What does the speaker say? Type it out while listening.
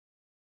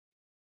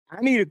I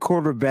need a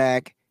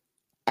quarterback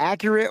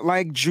accurate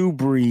like Drew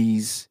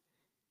Brees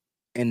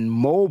and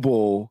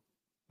mobile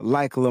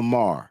like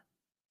Lamar.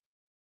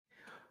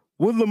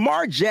 Will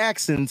Lamar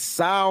Jackson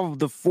solve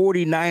the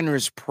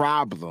 49ers'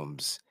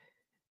 problems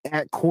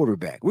at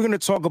quarterback? We're going to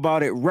talk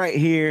about it right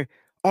here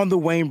on the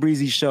Wayne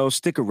Breezy Show.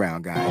 Stick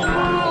around, guys.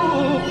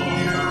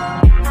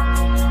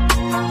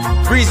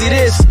 Breezy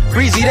this,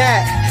 breezy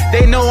that.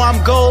 They know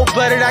I'm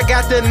gold-blooded. I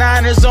got the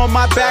Niners on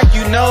my back,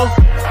 you know.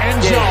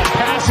 Yeah.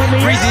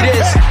 Breezy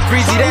this,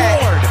 breezy that.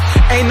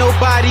 Ain't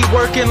nobody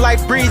working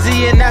like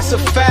Breezy, and that's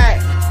a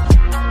fact.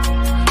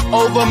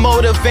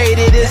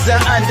 Overmotivated is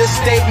an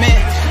understatement.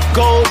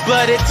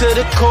 Gold-blooded to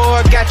the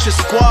core, got your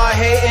squad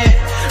hating.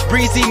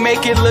 Breezy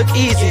make it look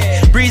easy.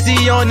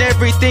 Breezy on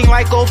everything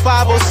like 05,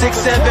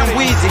 067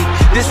 Wheezy.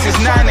 This is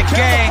not a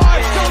game.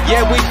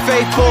 Yeah, we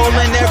faithful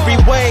in every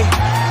way.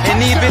 And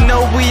even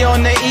though we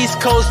on the East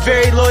Coast,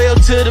 very loyal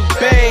to the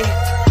Bay.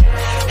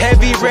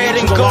 Heavy red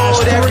and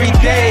gold every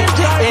day.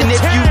 And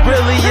if you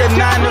really a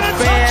Niner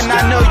fan,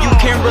 I know you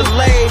can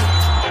relate.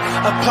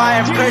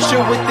 Applying pressure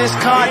with this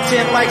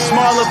content like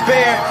Smaller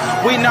Bear.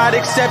 We not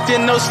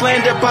accepting no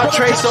slander about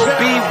Trey, so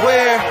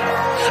beware.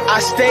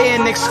 I stay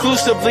in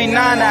exclusively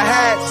Niner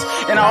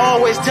hats. And I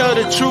always tell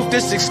the truth,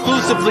 this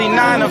exclusively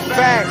Niner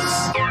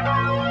facts.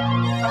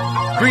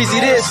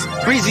 Breezy this,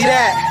 breezy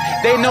that.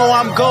 They know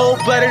I'm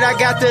gold-blooded. I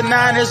got the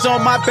Niners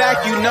on my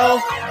back, you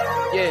know.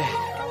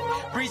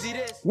 Yeah. Breezy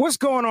this. What's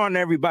going on,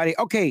 everybody?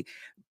 Okay,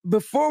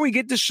 before we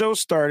get the show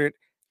started,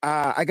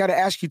 I got to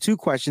ask you two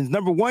questions.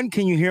 Number one,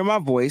 can you hear my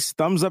voice?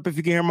 Thumbs up if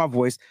you can hear my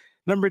voice.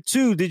 Number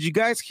two, did you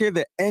guys hear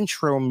the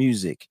intro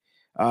music?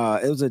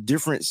 It was a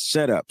different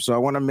setup, so I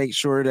want to make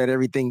sure that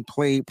everything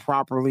played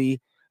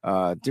properly,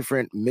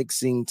 different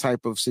mixing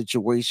type of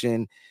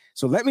situation.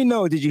 So let me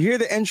know, did you hear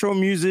the intro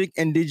music,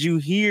 and did you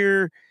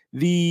hear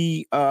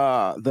the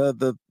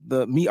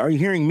me? Are you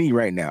hearing me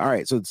right now? All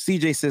right, so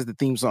CJ says the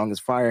theme song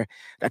is fire.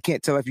 I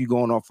can't tell if you're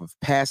going off of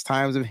past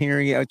times of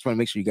hearing it. I just want to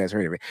make sure you guys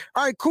heard it right.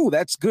 All right, cool,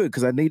 that's good,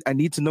 because I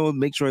need to know,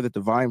 make sure that the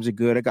volumes are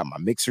good. I got my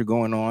mixer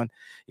going on,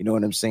 you know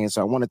what I'm saying?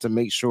 So I wanted to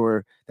make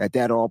sure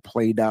that all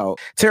played out.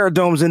 Terra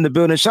Dome's in the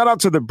building. Shout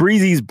out to the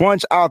Breezy's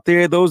Bunch out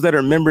there. Those that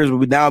are members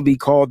would now be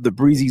called the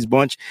Breezy's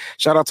Bunch.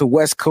 Shout out to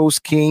West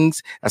Coast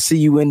Kings. I see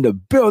you in the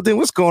building.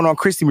 What's going on?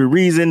 Christy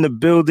Marie's in the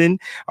building.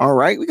 All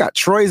right, we got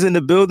Troy's in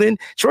the building.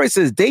 Troy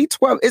says day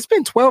 12. It's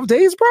been 12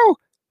 days, bro.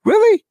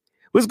 Really?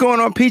 What's going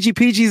on?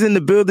 PG's in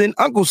the building.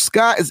 Uncle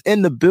Scott is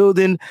in the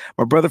building.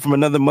 My brother from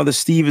another mother,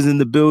 Steve, is in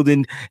the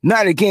building.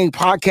 Night of Gang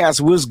podcast.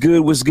 What's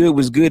good? What's good?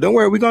 What's good? Don't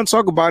worry, we're going to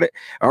talk about it.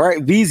 All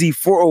right,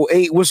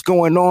 VZ408. What's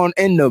going on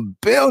in the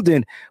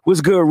building?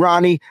 What's good,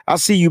 Ronnie? I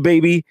see you,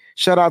 baby.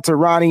 Shout out to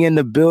Ronnie in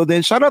the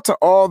building. Shout out to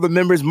all the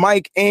members.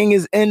 Mike Eng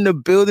is in the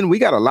building. We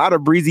got a lot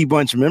of Breezy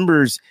Bunch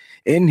members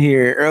in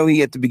here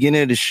early at the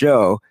beginning of the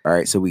show. All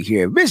right, so we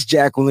hear Miss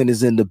Jacqueline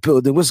is in the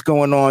building. What's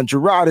going on?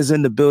 Gerard is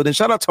in the building.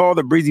 Shout out to all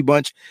the Breezy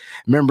Bunch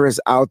members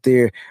out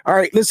there. All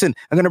right, listen,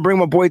 I'm going to bring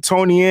my boy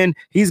Tony in.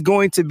 He's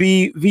going to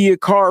be via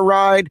car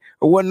ride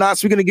or whatnot,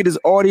 so we're going to get his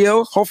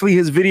audio. Hopefully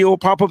his video will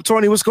pop up.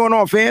 Tony, what's going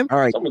on, fam? All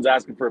right. Someone's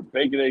asking for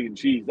bacon, egg, and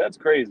cheese. That's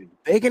crazy.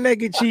 Bacon,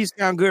 egg, and cheese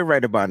sound good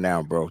right about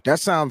now, bro. That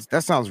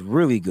sounds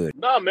really good.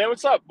 No, man,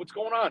 what's up? What's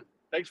going on?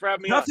 Thanks for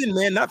having me. Nothing,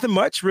 man. Nothing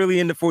much really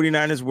in the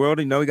 49ers world.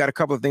 You know, we got a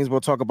couple of things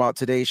we'll talk about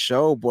today's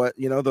show, but,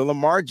 you know, the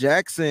Lamar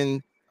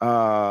Jackson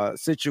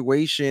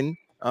situation,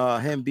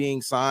 him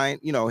being signed,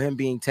 you know, him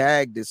being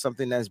tagged is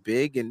something that's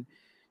big. And,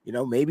 you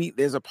know, maybe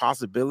there's a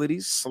possibility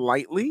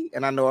slightly.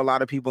 And I know a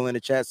lot of people in the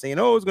chat saying,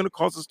 oh, it's going to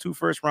cost us 2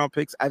 first-round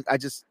picks. I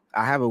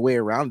have a way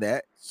around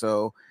that.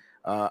 So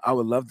I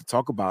would love to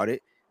talk about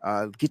it.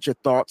 Get your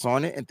thoughts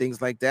on it and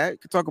things like that. We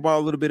could talk about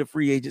a little bit of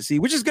free agency,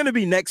 which is going to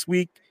be next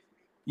week.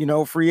 You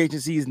know, free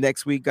agency is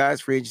next week, guys.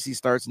 Free agency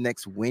starts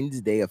next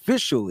Wednesday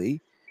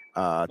officially.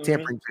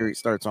 Tampering period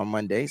starts on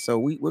Monday. So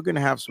we're going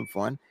to have some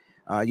fun.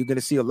 You're going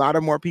to see a lot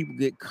of more people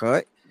get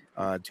cut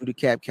due to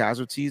cap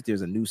casualties.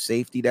 There's a new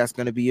safety that's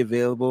going to be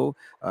available,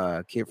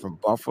 kid from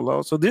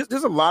Buffalo. So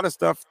there's a lot of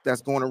stuff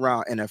that's going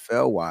around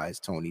NFL-wise,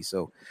 Tony.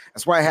 So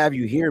that's why I have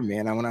you here,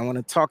 man. I want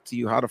to talk to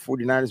you how the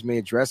 49ers may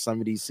address some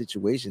of these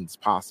situations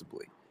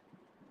possibly.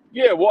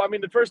 Yeah, well, I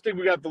mean, the first thing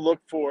we got to look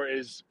for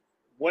is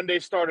when they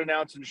start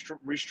announcing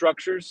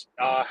restructures,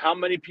 how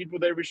many people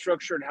they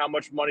restructure and how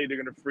much money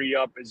they're going to free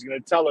up is going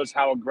to tell us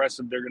how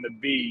aggressive they're going to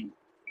be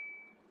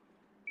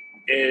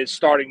is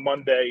starting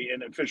Monday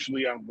and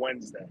officially on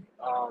Wednesday.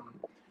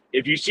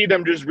 If you see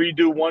them just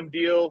redo one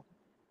deal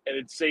and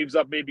it saves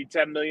up maybe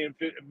 $10 million,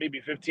 maybe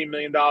 $15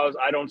 million,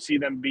 I don't see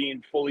them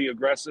being fully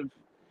aggressive.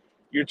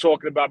 You're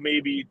talking about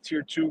maybe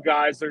tier 2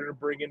 guys they're going to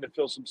bring in to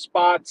fill some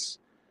spots.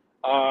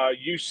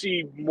 You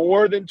see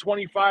more than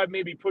 25,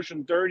 maybe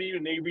pushing 30,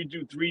 and they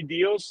redo 3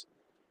 deals.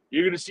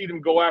 You're going to see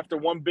them go after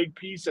one big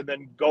piece and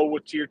then go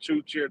with tier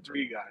 2, tier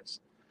 3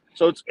 guys.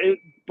 So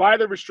by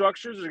the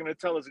restructures, they're going to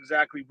tell us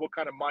exactly what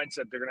kind of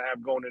mindset they're going to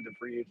have going into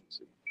free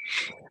agency.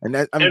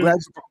 And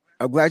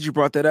I'm glad you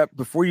brought that up.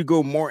 Before you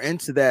go more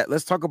into that,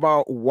 let's talk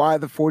about why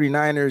the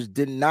 49ers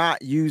did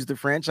not use the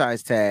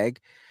franchise tag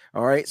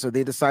All right, so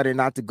they decided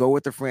not to go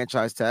with the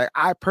franchise tag.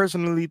 I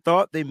personally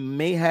thought they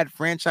may had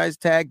franchise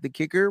tag the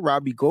kicker,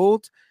 Robbie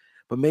Gould,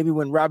 but maybe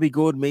when Robbie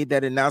Gould made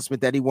that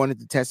announcement that he wanted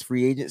to test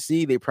free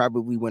agency, they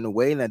probably went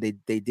away. Now they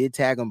did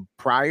tag him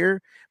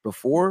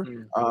before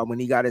when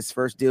he got his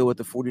first deal with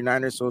the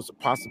 49ers, so it's a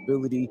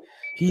possibility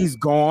he's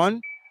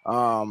gone.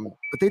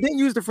 But they didn't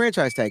use the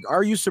franchise tag.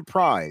 Are you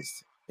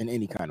surprised in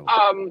any kind of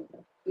way?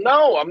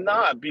 No, I'm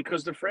not,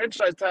 because the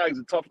franchise tag is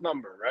a tough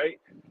number, right?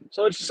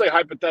 So let's just say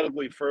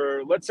hypothetically,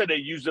 let's say they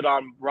used it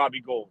on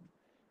Robbie Gould,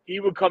 he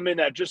would come in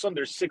at just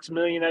under $6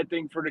 million, I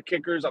think, for the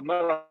kickers. I'm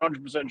not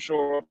 100%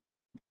 sure,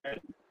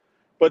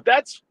 but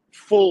that's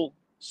full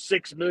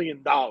 $6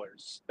 million.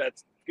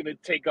 That's going to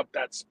take up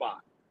that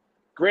spot.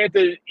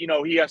 Granted,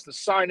 he has to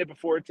sign it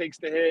before it takes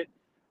the hit.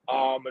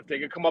 If they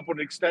could come up with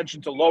an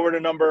extension to lower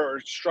the number or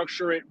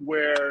structure it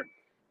where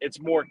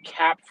it's more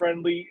cap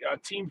friendly,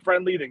 team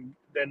friendly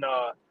than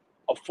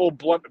a full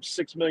blunt of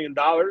 $6 million.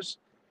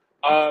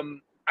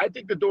 I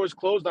think the door is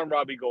closed on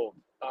Robbie Gould.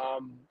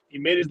 He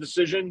made his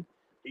decision.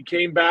 He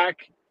came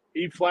back.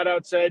 He flat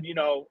out said,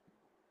 to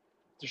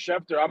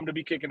Schefter, I'm going to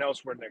be kicking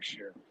elsewhere next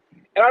year.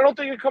 And I don't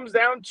think it comes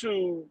down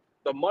to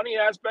the money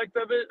aspect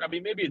of it. I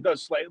mean, maybe it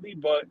does slightly,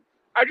 but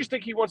I just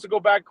think he wants to go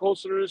back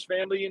closer to his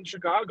family in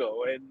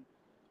Chicago. And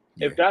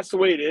if that's the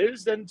way it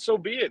is, then so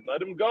be it.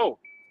 Let him go.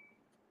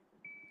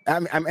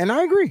 And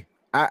I agree.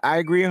 I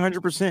agree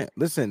 100%.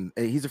 Listen,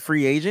 he's a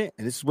free agent,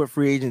 and this is what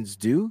free agents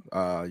do.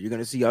 You're going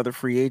to see other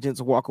free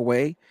agents walk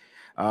away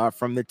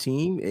from the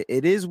team.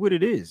 It is what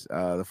it is.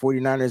 The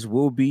 49ers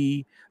will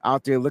be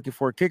out there looking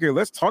for a kicker.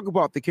 Let's talk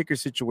about the kicker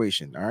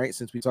situation. All right.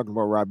 Since we're talking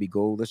about Robbie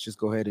Gould, let's just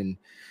go ahead and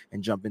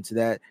jump into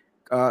that.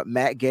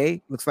 Matt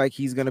Gay looks like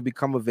he's going to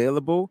become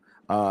available.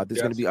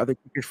 There's going to be other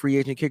free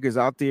agent kickers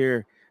out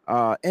there.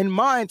 In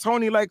mind,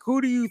 Tony, like,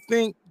 who do you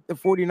think the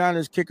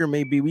 49ers kicker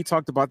may be? We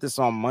talked about this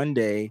on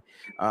Monday.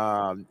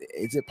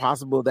 Is it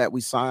possible that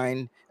we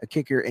sign a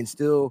kicker and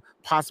still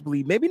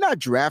possibly maybe not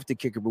draft a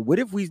kicker, but what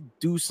if we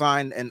do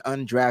sign an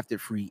undrafted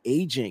free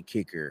agent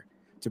kicker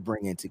to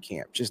bring into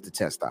camp just to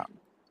test out?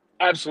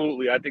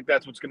 Absolutely. I think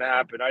that's what's going to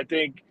happen. I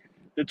think,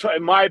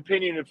 in my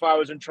opinion, if I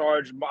was in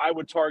charge, I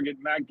would target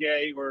Matt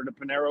Gay or the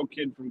Pinero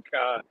kid from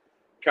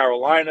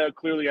Carolina.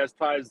 Clearly has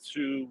ties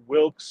to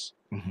Wilkes.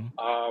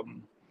 Mm-hmm.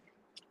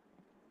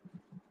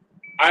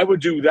 I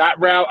would do that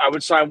route. I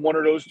would sign one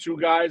of those two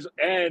guys,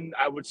 and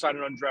I would sign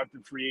an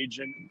undrafted free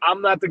agent.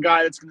 I'm not the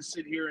guy that's going to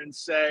sit here and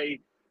say,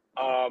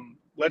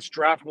 let's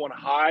draft one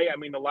high. I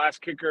mean, the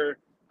last kicker,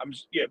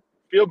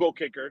 field goal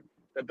kicker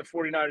that the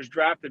 49ers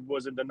drafted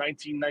was in the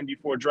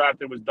 1994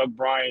 draft. It was Doug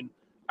Bryan.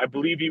 I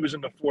believe he was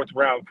in the 4th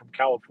round from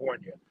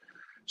California.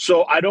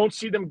 So I don't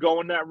see them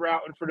going that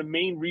route. And for the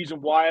main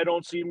reason why I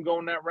don't see them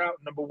going that route,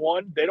 number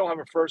one, they don't have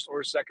a first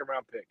or a second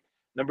round pick.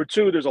 Number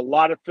two, there's a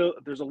lot of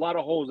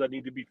holes that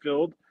need to be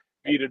filled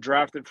via the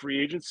draft and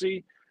free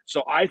agency.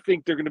 So I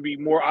think they're going to be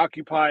more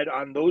occupied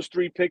on those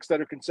 3 picks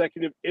that are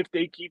consecutive, if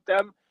they keep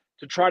them,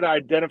 to try to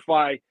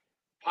identify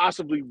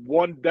possibly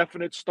one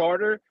definite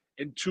starter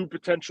and 2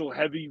 potential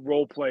heavy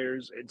role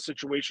players and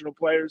situational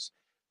players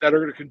that are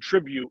going to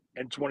contribute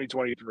in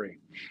 2023.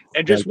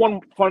 And just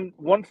one fun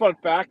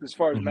fact as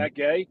far as Matt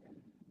Gay,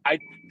 I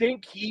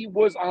think he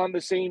was on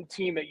the same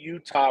team at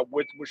Utah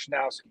with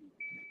Wishnowsky.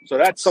 So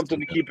that's something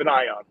to keep an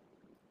eye on.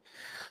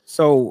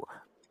 So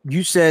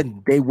you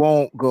said they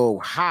won't go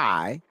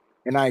high,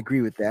 and I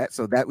agree with that.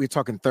 So that we're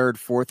talking 3rd,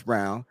 4th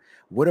round.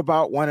 What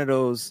about one of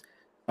those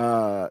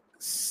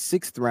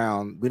 6th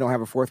round? We don't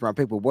have a 4th round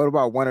pick, but what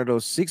about one of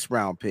those 6th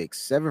round picks,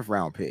 7th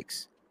round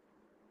picks?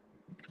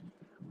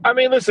 I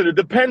mean, listen, it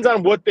depends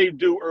on what they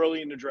do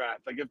early in the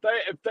draft. Like if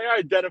they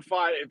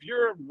identify, if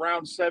you're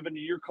round 7,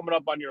 you're coming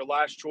up on your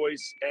last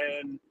choice,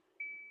 and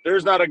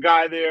there's not a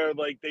guy there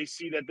like they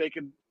see that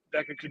could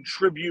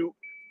contribute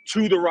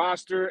to the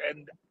roster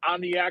and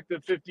on the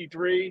active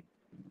 53,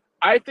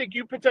 I think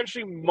you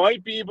potentially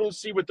might be able to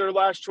see with their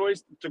last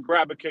choice to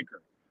grab a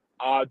kicker.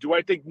 Do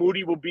I think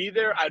Moody will be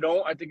there? I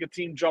don't. I think a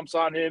team jumps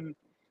on him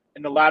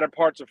in the latter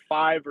parts of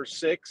 5 or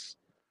 6.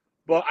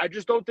 But I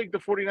just don't think the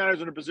 49ers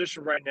are in a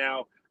position right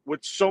now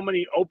with so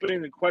many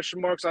openings and question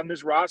marks on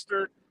this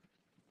roster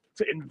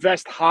to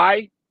invest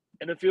high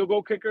in a field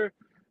goal kicker.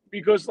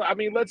 Because, I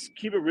mean, let's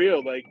keep it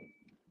real. Like,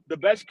 the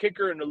best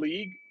kicker in the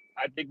league,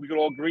 I think we could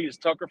all agree, is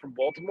Tucker from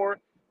Baltimore.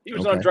 He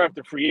was an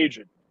undrafted free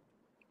agent.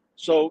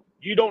 So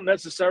you don't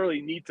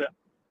necessarily need to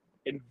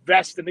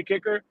invest in the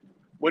kicker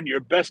when your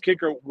best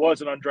kicker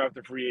was an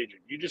undrafted free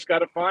agent. You just got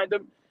to find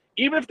them.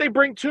 Even if they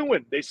bring 2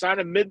 in, they sign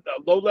a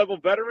low-level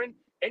veteran,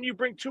 and you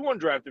bring 2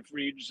 undrafted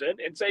free agents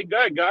in and say,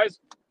 "Good guys,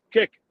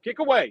 kick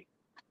away.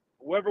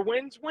 Whoever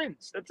wins,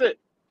 wins. That's it."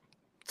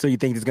 So you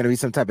think there's going to be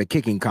some type of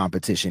kicking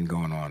competition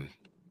going on?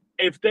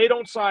 If they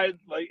don't sign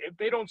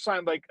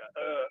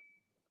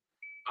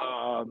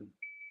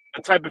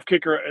a type of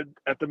kicker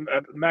at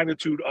the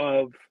magnitude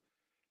of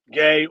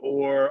Gay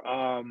or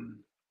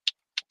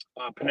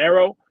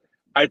Pinero,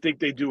 I think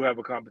they do have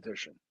a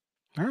competition.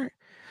 All right.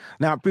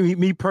 Now,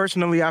 me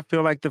personally, I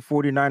feel like the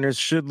 49ers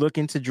should look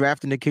into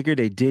drafting a kicker.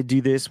 They did do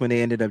this when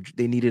they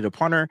needed a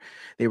punter.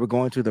 They were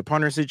going through the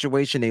punter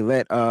situation. They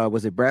let,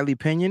 was it Bradley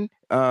Pinion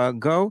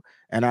go?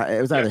 And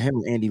it was either him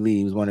or Andy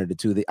Lee. It was one of the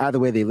two. Either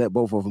way, they let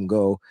both of them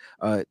go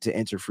to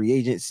enter free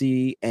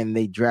agency, and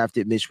they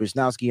drafted Mitch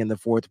Wisnowski in the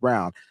 4th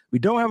round. We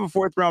don't have a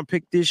 4th round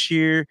pick this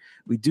year.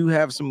 We do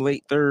have some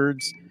late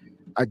thirds.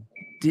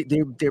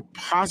 There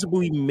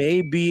possibly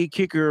may be a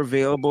kicker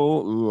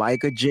available,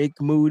 like a Jake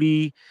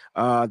Moody.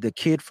 The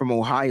kid from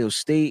Ohio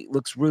State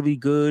looks really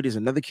good. There's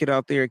another kid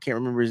out there. I can't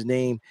remember his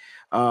name.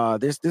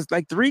 There's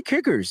like 3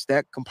 kickers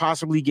that can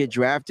possibly get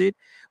drafted,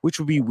 which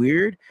would be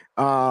weird.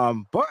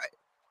 But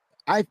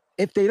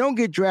if they don't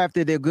get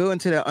drafted, they'll go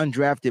into the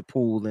undrafted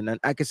pool. And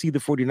I can see the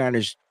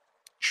 49ers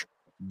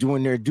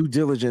doing their due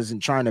diligence and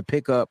trying to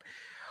pick up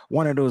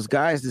one of those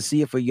guys to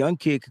see if a young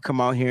kid could come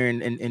out here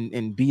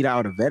and beat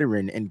out a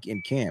veteran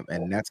in camp.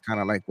 And that's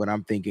kind of like what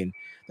I'm thinking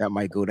that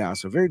might go down.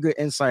 So very good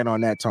insight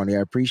on that, Tony.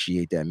 I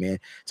appreciate that, man.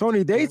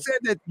 Tony, they said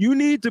that you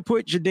need to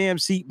put your damn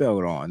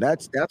seatbelt on.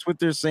 That's what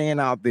they're saying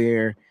out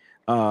there,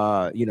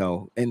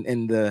 in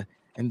the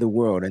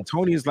world. And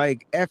Tony's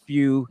like, F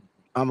you,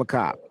 I'm a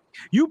cop.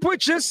 You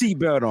put your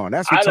seatbelt on.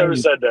 That's what I never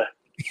said that.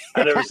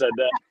 I never said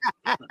that.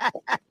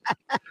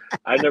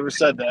 I never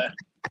said that.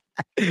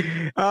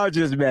 I'm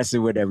just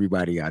messing with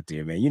everybody out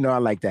there, man. You know, I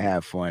like to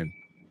have fun.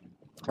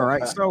 All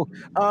right. So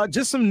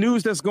just some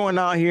news that's going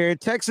on here.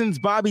 Texans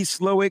Bobby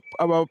Slowick,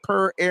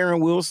 per Aaron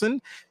Wilson.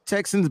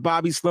 Texans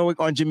Bobby Slowick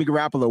on Jimmy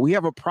Garoppolo. We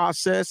have a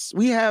process.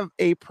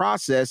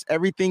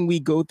 Everything we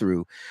go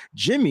through.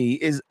 Jimmy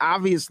is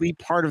obviously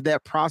part of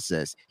that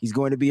process. He's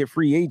going to be a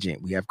free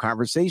agent. We have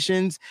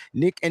conversations.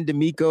 Nick and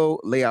D'Amico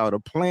lay out a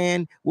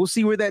plan. We'll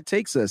see where that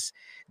takes us.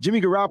 Jimmy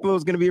Garoppolo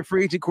is going to be a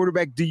free agent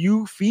quarterback. Do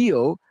you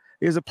feel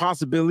there's a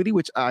possibility,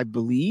 which I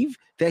believe,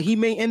 that he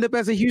may end up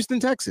as a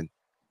Houston Texan?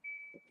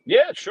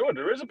 Yeah, sure.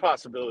 There is a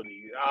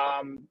possibility.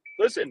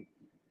 Listen,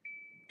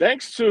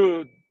 thanks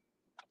to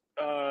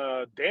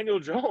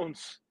Daniel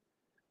Jones,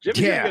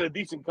 Jimmy's going to get a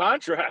decent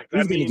contract.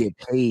 He's going to get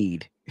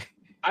paid.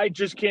 I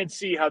just can't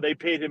see how they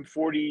paid him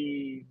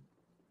 $40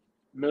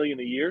 million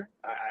a year.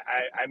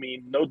 I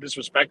mean, no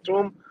disrespect to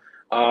him,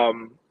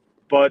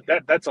 but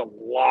that's a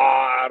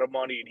lot of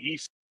money, and he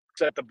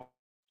set the.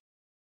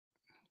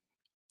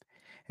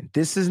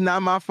 This is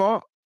not my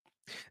fault.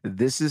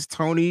 This is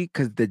Tony,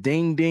 because the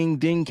ding, ding,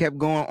 ding kept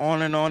going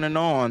on and on and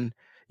on.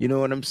 You know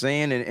what I'm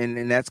saying?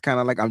 And that's kind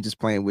of like I'm just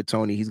playing with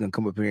Tony. He's going to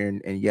come up here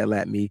and yell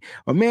at me.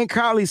 My man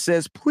Collie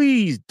says,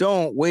 please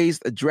don't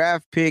waste a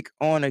draft pick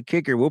on a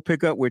kicker. We'll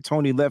pick up where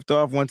Tony left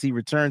off once he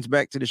returns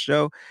back to the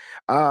show.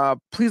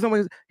 Please don't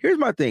waste. Here's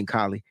my thing,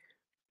 Collie.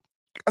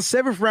 A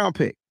 7th round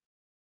pick.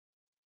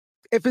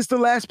 If it's the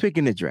last pick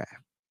in the draft,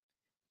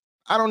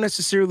 I don't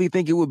necessarily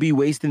think it would be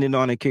wasting it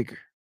on a kicker.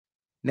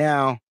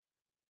 Now,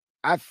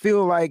 I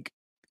feel like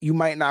you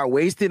might not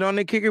waste it on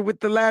the kicker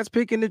with the last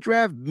pick in the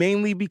draft,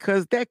 mainly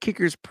because that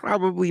kicker is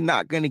probably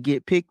not going to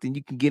get picked and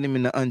you can get him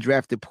in the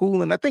undrafted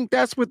pool. And I think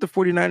that's what the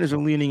 49ers are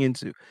leaning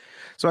into.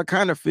 So I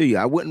kind of feel you.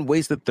 I wouldn't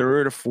waste the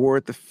 3rd, the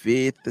 4th, the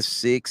 5th, the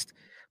 6th,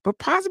 but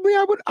possibly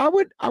I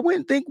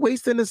wouldn't think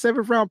wasting a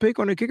 7th round pick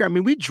on a kicker. I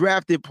mean, we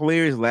drafted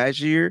players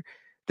last year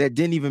that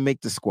didn't even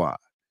make the squad.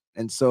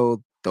 And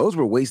so those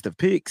were waste of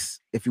picks.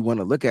 If you want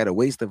to look at a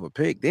waste of a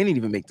pick, they didn't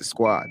even make the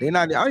squad.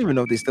 I don't even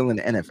know if they're still in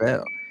the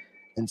NFL.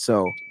 And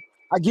so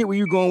I get where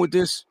you're going with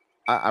this.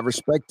 I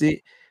respect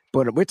it,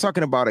 but we're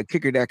talking about a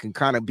kicker that can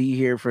kind of be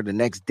here for the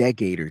next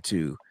decade or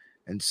two.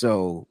 And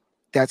so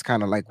that's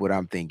kind of like what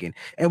I'm thinking.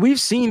 And we've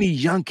seen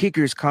these young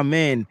kickers come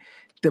in.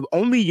 The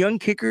only young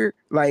kicker,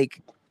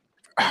 like,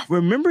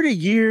 remember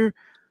the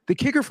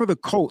kicker for the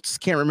Colts,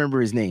 can't remember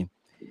his name.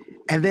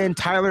 And then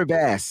Tyler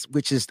Bass,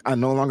 which is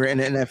no longer in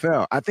the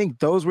NFL. I think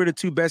those were the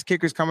 2 best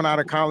kickers coming out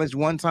of college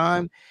one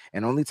time.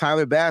 And only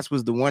Tyler Bass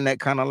was the one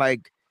that kind of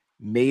like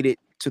made it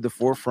to the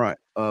forefront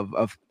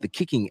of the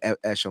kicking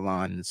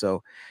echelon. And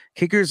so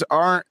kickers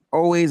aren't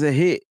always a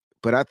hit.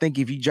 But I think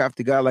if you draft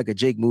a guy like a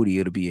Jake Moody,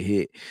 it'll be a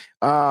hit.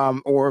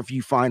 Or if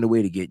you find a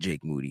way to get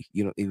Jake Moody,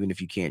 even if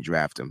you can't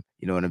draft him,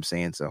 you know what I'm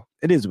saying? So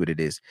it is what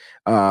it is.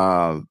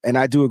 And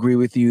I do agree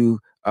with you,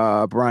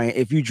 Brian.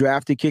 If you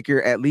draft a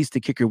kicker, at least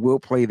the kicker will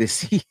play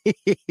this.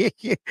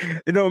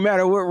 No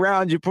matter what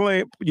round you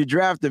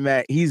draft him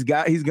at, he's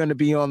going to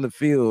be on the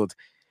field,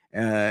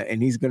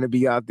 and he's going to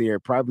be out there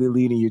probably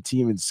leading your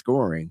team in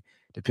scoring,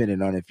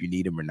 depending on if you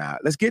need him or not.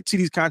 Let's get to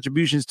these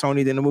contributions,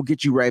 Tony, then we'll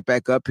get you right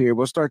back up here.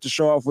 We'll start the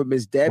show off with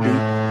Miss Debbie.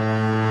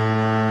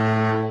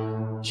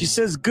 She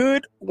says,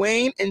 good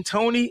Wayne and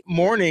Tony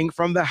morning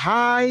from the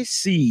high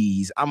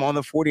seas. I'm on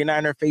the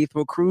 49er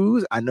Faithful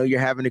Cruise. I know you're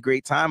having a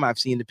great time. I've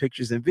seen the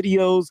pictures and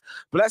videos.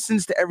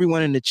 Blessings to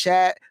everyone in the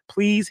chat.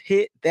 Please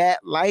hit that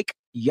like,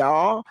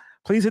 y'all.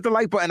 Please hit the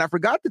like button. I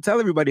forgot to tell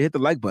everybody to hit the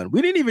like button.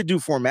 We didn't even do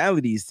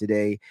formalities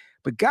today.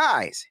 But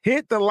guys,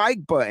 hit the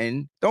like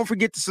button. Don't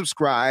forget to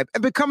subscribe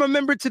and become a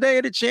member today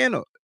of the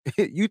channel.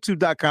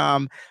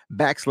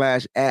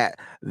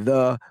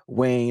 YouTube.com/@the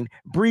Wayne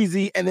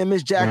Breezy. And then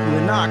Miss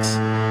Jacqueline Knox.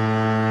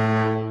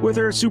 with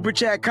her super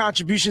chat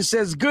contribution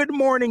says, good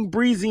morning,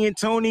 Breezy and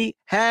Tony.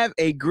 Have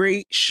a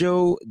great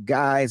show,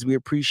 guys. We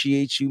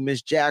appreciate you,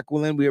 Miss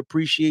Jacqueline. We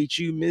appreciate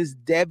you, Miss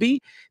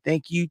Debbie.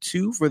 Thank you,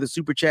 too, for the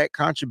super chat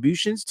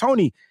contributions.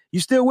 Tony, you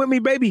still with me,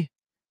 baby?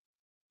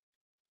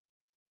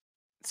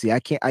 See,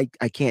 I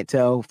can't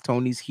tell if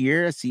Tony's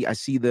here. I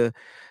see the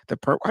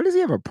purple. Why does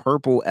he have a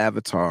purple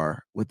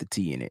avatar with the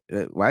T in it?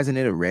 Why isn't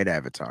it a red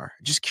avatar?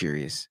 Just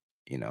curious,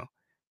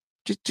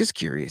 just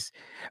curious.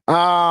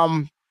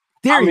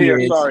 There I'm he here.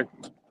 is. Sorry.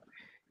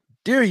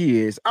 There he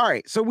is. All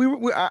right. So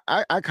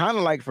I kind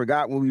of like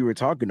forgot what we were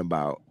talking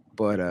about,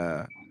 but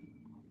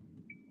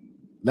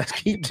let's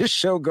keep this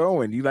show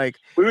going. We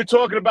were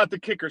talking about the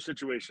kicker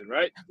situation,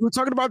 right? We were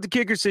talking about the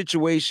kicker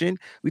situation.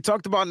 We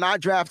talked about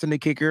not drafting the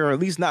kicker, or at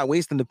least not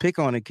wasting the pick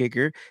on a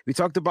kicker. We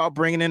talked about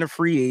bringing in a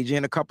free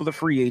agent, a couple of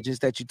free agents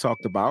that you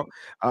talked about,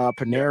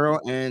 Panero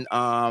and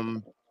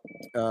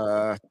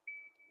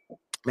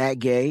Matt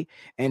Gay.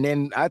 And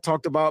then I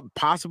talked about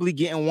possibly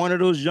getting one of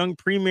those young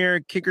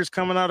premier kickers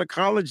coming out of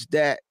college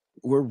that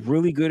were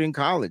really good in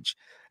college.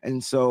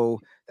 And so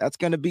that's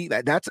going to be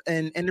that's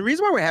and the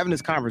reason why we're having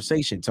this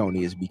conversation,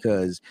 Tony, is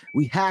because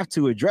we have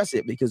to address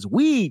it because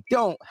we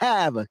don't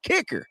have a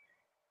kicker.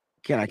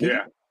 Can I kick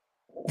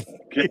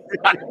it?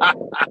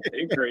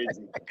 You're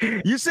crazy.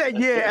 You said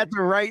yeah at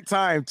the right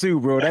time too,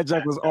 bro. That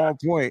joke was on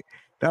point.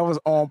 That was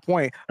on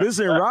point.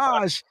 Listen,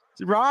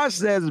 Raj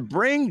says,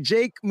 bring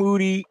Jake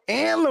Moody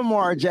and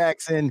Lamar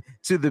Jackson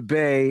to the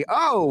Bay.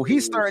 Oh,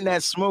 he's starting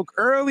that smoke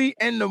early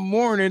in the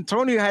morning.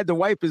 Tony had to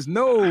wipe his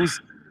nose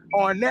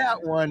on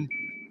that one.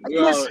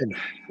 Listen,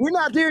 we're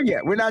not there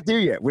yet.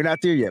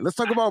 Let's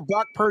talk about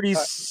Brock Purdy's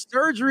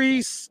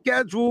surgery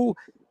schedule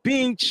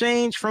being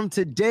changed from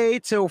today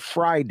till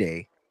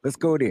Friday. Let's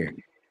go there.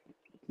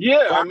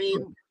 Yeah, I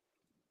mean,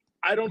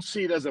 I don't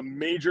see it as a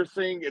major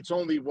thing. It's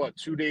only,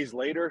 2 days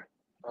later?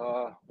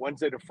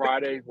 Wednesday to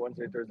Friday,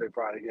 Wednesday, Thursday,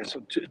 Friday. Yeah,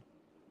 so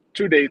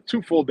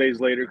 2 full days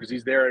later because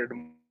he's there in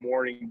the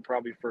morning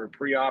probably for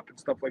pre-op and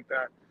stuff like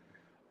that.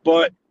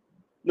 But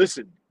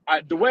listen,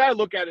 the way I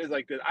look at it is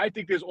like this. I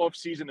think this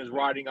offseason is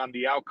riding on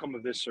the outcome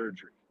of this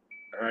surgery,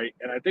 all right?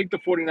 And I think the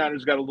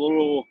 49ers got a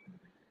little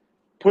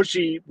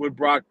pushy with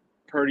Brock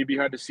Purdy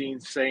behind the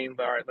scenes saying,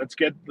 all right, let's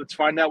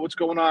find out what's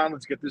going on.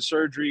 Let's get this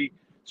surgery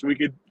so we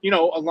could,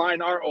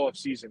 align our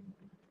offseason.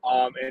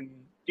 And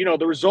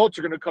the results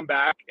are going to come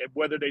back at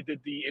whether they did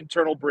the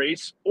internal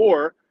brace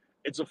or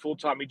it's a full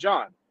Tommy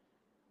John.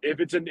 If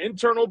it's an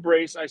internal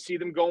brace, I see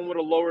them going with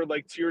a lower,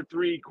 tier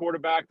 3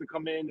 quarterback to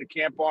come in, the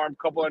camp arm,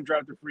 couple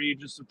undrafted free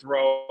agents to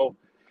throw.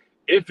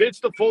 If it's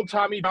the full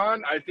Tommy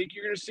John, I think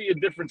you're going to see a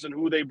difference in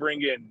who they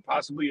bring in,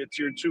 possibly a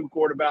tier 2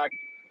 quarterback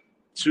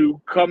to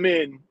come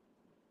in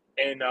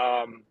and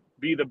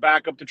be the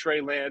backup to Trey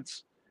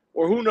Lance.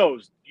 Or who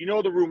knows?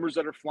 The rumors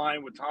that are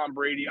flying with Tom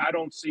Brady. I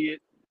don't see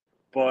it,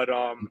 but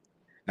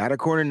not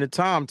according to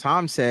Tom.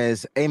 Tom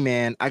says, hey,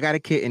 man, I got a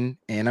kitten,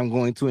 and I'm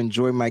going to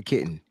enjoy my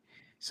kitten.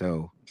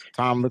 So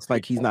Tom looks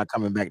like he's not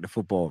coming back to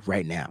football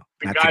right now.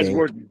 The guy's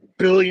worth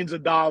billions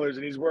of dollars,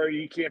 and he's worried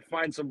he can't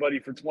find somebody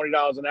for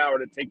 $20 an hour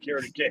to take care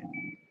of the kitten.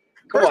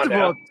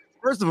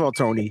 First of all,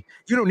 Tony,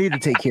 you don't need to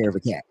take care of a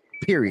cat,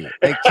 period.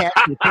 Like,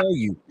 cats will tell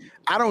you,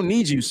 I don't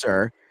need you,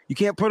 sir. You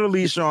can't put a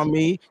leash on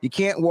me. You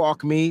can't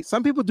walk me.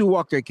 Some people do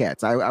walk their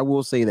cats. I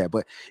will say that,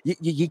 but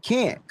you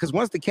can't, because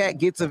once the cat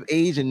gets of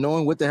age and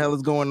knowing what the hell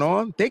is going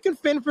on, they can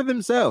fend for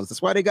themselves.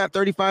 That's why they got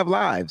 35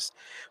 lives.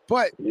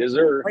 But yes,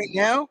 sir. Right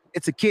now,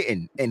 it's a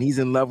kitten, and he's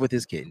in love with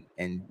his kitten,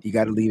 and you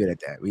got to leave it at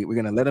that. We're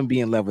going to let him be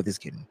in love with his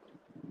kitten.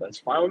 That's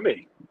fine with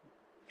me.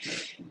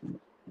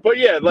 But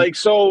yeah, go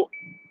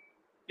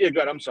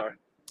ahead. I'm sorry.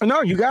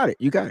 No, you got it.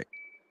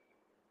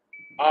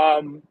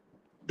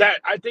 That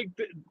I think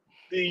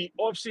the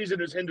offseason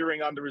is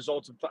hindering on the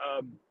results of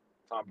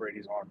Tom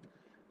Brady's arm,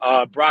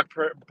 Brock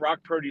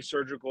Purdy's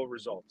surgical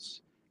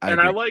results. I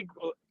like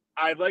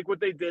what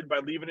they did by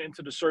leaving it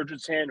into the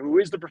surgeon's hand, who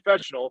is the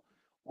professional.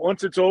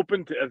 Once it's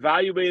open, to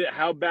evaluate it,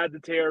 how bad the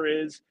tear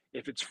is,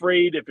 if it's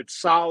frayed, if it's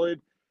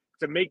solid,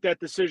 to make that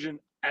decision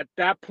at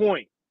that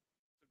point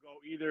to go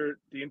either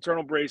the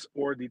internal brace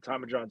or the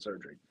Tommy John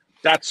surgery.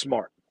 That's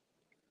smart.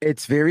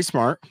 It's very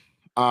smart.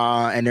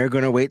 And they're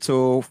going to wait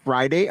till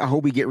Friday. I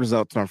hope we get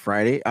results on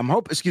Friday. I'm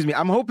hoping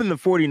the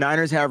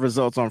 49ers have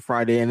results on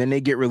Friday and then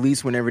they get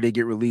released whenever they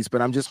get released.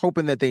 But I'm just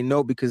hoping that they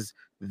know, because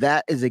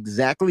that is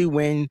exactly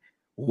when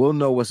we'll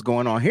know what's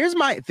going on. Here's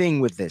my thing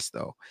with this,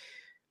 though.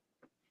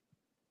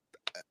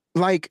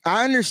 I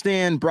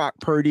understand Brock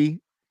Purdy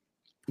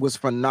was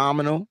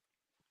phenomenal.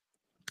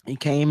 He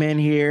came in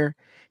here.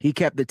 He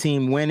kept the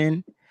team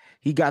winning.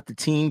 He got the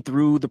team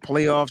through the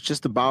playoffs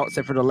just about,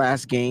 except for the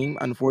last game,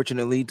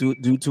 unfortunately,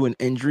 due to an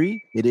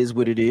injury. It is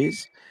what it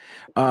is.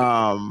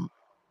 But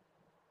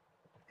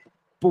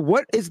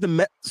what is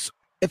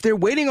if they're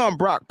waiting on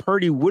Brock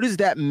Purdy, what is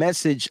that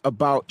message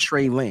about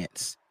Trey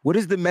Lance? What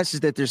is the message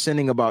that they're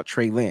sending about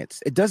Trey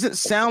Lance? It doesn't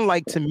sound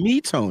like to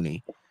me,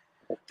 Tony,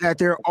 that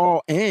they're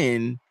all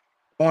in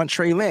on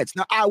Trey Lance.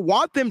 Now, I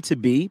want them to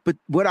be, but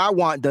what I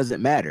want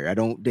doesn't matter.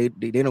 They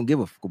don't give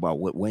a fuck about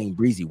what Wayne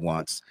Breezy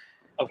wants.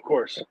 Of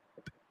course.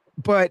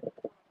 But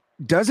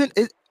doesn't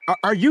it?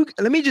 Are you?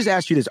 Let me just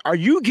ask you this: are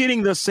you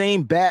getting the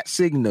same bat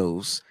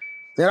signals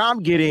that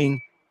I'm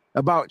getting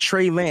about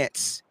Trey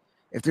Lance?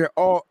 If they're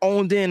all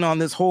owned in on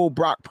this whole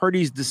Brock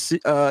Purdy's,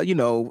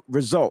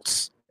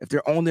 results. If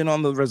they're owned in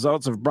on the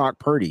results of Brock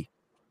Purdy.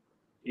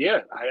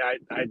 Yeah,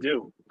 I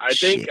do. I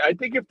think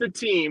if the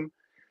team,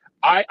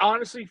 I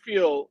honestly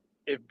feel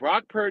if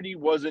Brock Purdy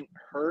wasn't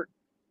hurt,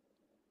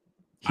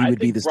 he would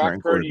be the Brock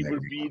starting Purdy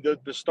quarterback. would be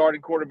the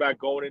starting quarterback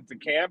going into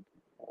camp.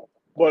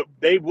 But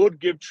they would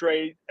give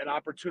Trey an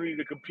opportunity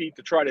to compete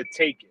to try to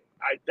take it.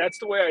 That's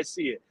the way I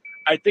see it.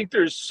 I think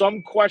there's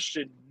some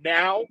question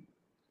now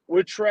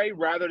with Trey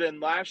rather than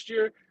last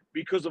year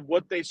because of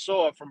what they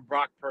saw from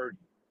Brock Purdy.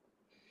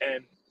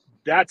 And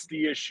that's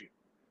the issue.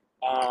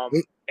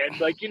 And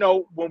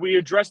when we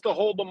address the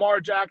whole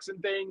Lamar Jackson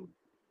thing,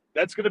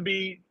 that's going to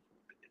be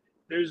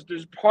there's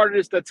part of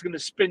this that's going to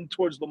spin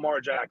towards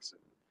Lamar Jackson.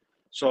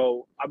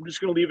 So I'm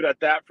just going to leave it at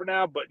that for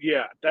now. But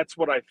yeah, that's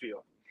what I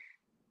feel.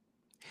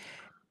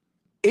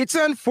 It's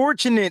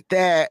unfortunate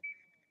that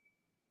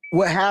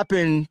what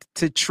happened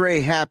to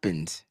Trey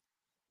happened.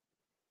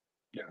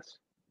 Yes.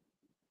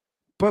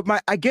 But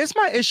I guess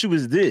my issue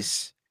is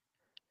this.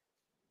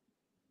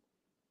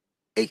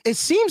 It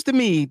seems to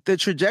me the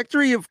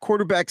trajectory of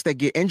quarterbacks that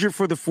get injured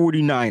for the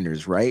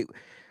 49ers, right?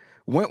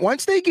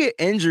 Once they get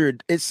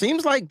injured, it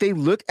seems like they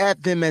look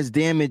at them as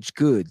damaged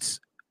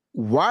goods.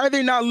 Why are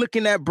they not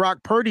looking at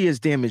Brock Purdy as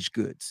damaged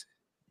goods?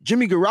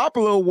 Jimmy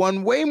Garoppolo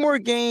won way more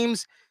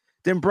games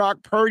than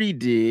Brock Purdy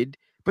did,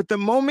 but the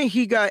moment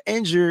he got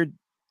injured,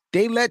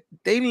 they let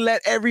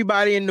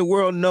everybody in the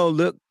world know,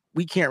 look,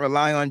 we can't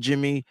rely on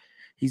Jimmy.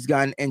 He's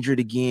gotten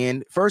injured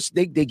again. First,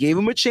 they gave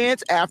him a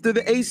chance after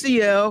the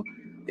ACL,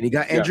 and he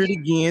got injured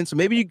again. So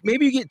maybe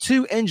you get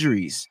 2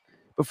 injuries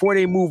before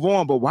they move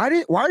on. But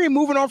why are they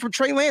moving on from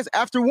Trey Lance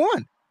after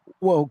one?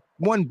 Well,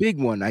 one big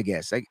one, I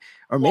guess.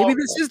 Maybe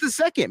this is the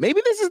second.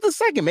 Maybe this is the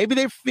second. Maybe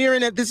they're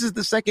fearing that this is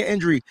the second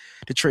injury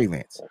to Trey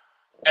Lance.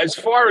 As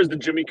far as the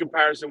Jimmy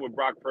comparison with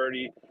Brock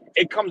Purdy,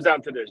 it comes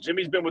down to this.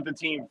 Jimmy's been with the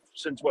team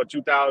since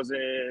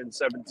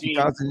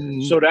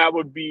 2017. So that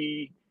would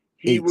be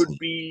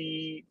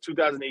 2018.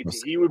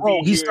 He would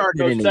be he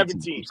started in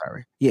 17. I'm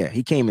sorry. Yeah,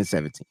 he came in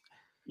 17.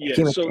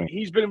 Yeah, so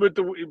he's been with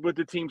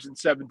the team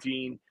since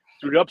 17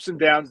 through the ups and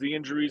downs, the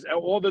injuries,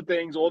 all the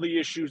things, all the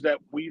issues that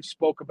we've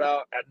spoke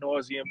about ad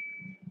nauseum.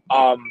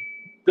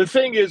 The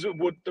thing is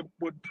with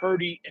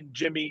Purdy and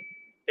Jimmy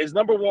is,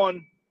 number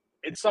one,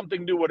 it's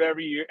something new with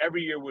every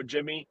year with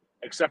Jimmy,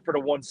 except for the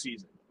one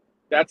season.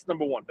 That's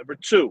number one. Number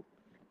two,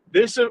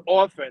 this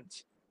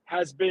offense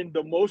has been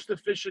the most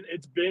efficient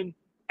it's been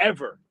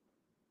ever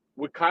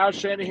with Kyle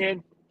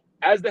Shanahan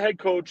as the head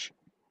coach,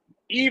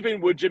 even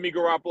with Jimmy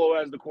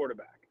Garoppolo as the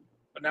quarterback.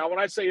 But now when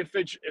I say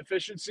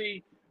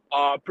efficiency,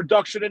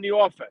 production in the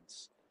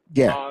offense,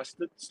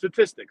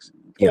 statistics,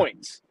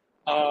 points,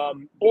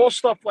 all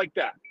stuff like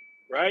that,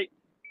 right?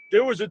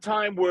 There was a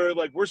time where,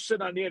 we're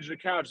sitting on the edge of the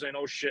couch saying,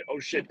 oh, shit,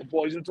 the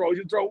ball, he's going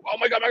to throw. Oh,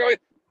 my God.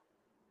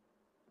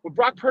 With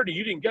Brock Purdy,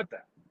 you didn't get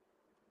that.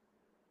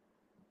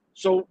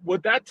 So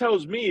what that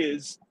tells me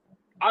is,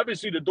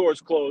 obviously the door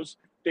is closed.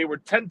 They were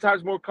 10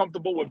 times more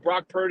comfortable with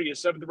Brock Purdy, a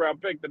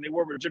 7th-round pick, than they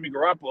were with Jimmy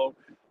Garoppolo,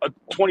 a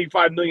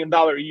 $25 million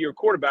a year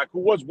quarterback, who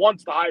was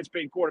once the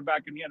highest-paid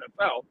quarterback in the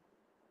NFL.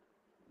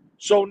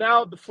 So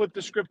now to flip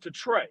the script to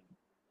Trey,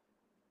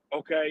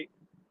 okay?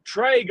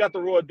 Trey got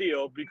the raw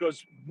deal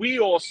because we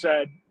all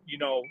said,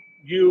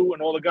 you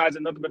and all the guys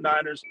at Nothing But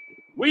Niners,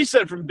 we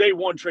said from day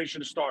one Trey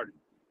should have started.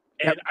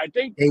 And I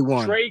think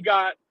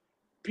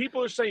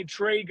people are saying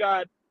Trey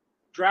got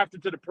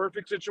drafted to the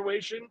perfect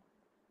situation.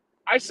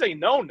 I say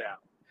no now,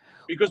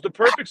 because the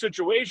perfect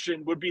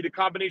situation would be the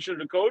combination of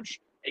the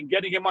coach and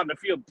getting him on the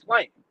field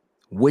playing.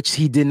 Which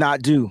he did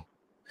not do.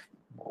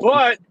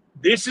 But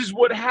this is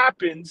what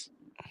happens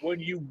when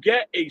you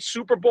get a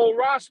Super Bowl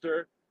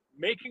roster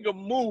making a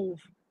move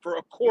for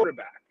a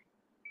quarterback.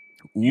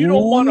 You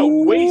don't want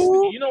to waste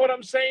it. You know what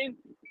I'm saying?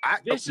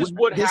 This is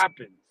what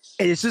happens.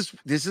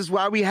 This is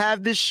why we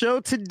have this show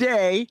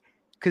today,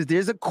 because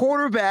there's a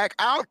quarterback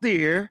out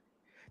there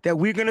that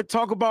we're going to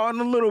talk about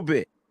in a little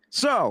bit.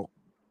 So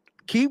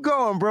keep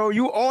going, bro.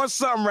 You on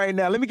something right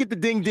now. Let me get the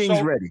ding-dings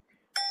ready.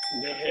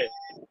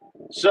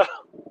 So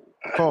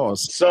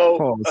pause.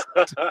 Pause.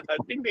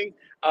 Ding-ding.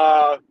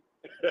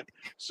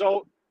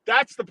 So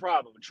that's the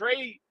problem.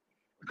 Trey,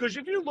 because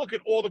if you look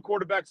at all the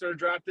quarterbacks that are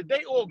drafted,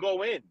 they all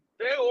go in.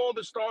 They're all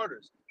the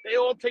starters. They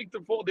all take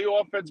the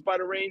offense by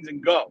the reins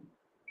and go.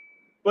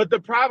 But the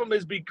problem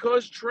is,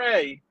 because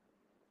Trey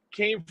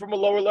came from a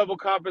lower level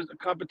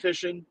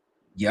competition.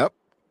 Yep.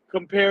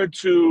 Compared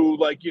to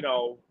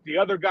the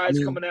other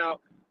guys coming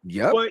out.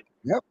 Yep. But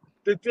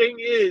the thing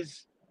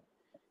is,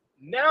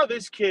 now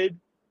this kid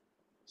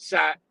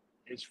sat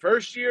his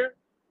first year.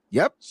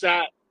 Yep.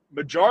 Sat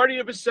majority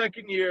of his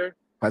second year.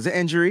 Has an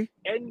injury.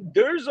 And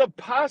there's a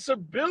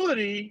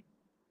possibility,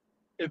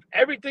 if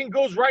everything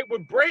goes right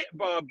with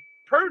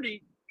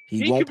Purdy,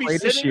 he could be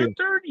sitting in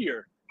third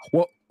year.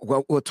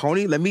 Well,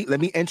 Tony, let me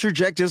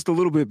interject just a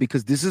little bit,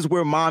 because this is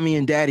where mommy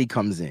and daddy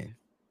comes in.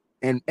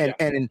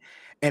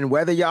 And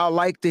whether y'all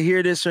like to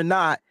hear this or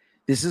not,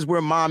 this is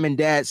where mom and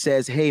dad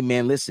says, "Hey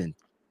man, listen,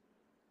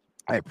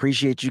 I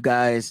appreciate you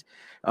guys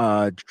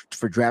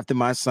for drafting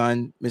my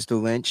son, Mr.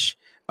 Lynch.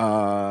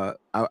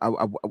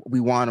 We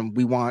want him.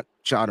 We want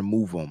y'all to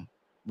move him.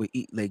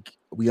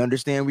 We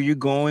understand where you're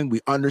going. We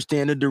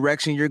understand the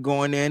direction you're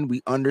going in.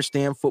 We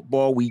understand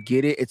football. We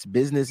get it. It's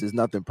business. It's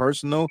nothing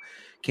personal.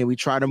 Can we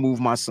try to move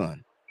my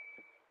son?"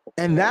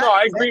 And No,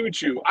 I agree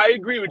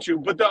with you.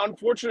 But the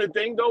unfortunate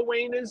thing, though,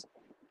 Wayne, is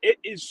it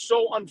is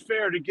so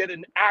unfair to get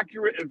an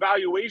accurate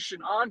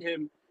evaluation on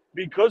him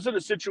because of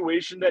the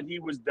situation that he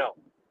was dealt.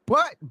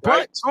 But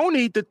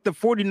Tony, the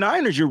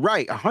 49ers, you're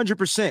right,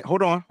 100%.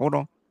 Hold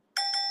on.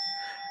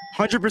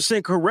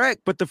 100%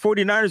 correct, but the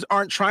 49ers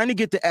aren't trying to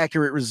get the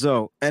accurate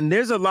result. And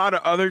there's a lot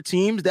of other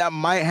teams that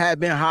might have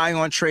been high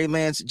on Trey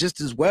Lance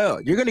just as well.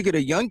 You're going to get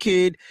a young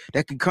kid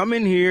that can come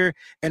in here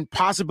and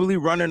possibly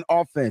run an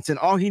offense, and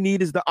all he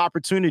needs is the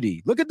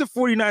opportunity. Look at the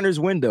 49ers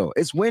window.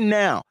 It's win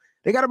now.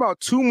 They got about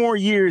 2 more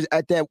years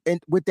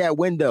with that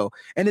window,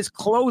 and it's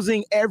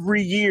closing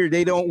every year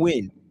they don't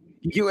win.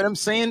 You get what I'm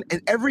saying? And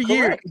every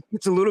year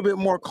it's a little bit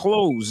more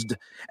closed.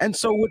 And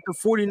so with the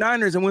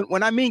 49ers, and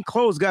when I mean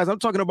closed, guys, I'm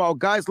talking about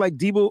guys like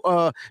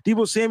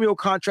Deebo Samuel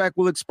contract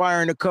will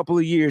expire in a couple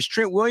of years.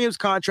 Trent Williams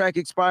contract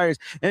expires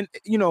and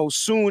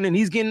soon, and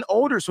he's getting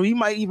older, so he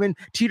might even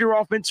teeter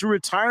off into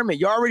retirement.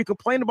 You already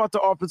complained about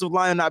the offensive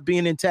line not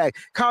being intact.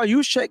 Kyle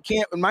Juszczyk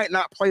might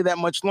not play that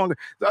much longer.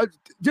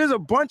 There's a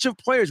bunch of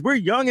players. We're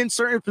young in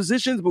certain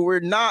positions, but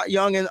we're not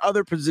young in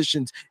other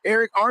positions.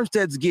 Eric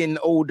Armstead's getting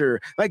older.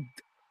 Like,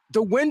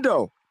 the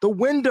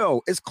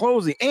window is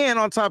closing. And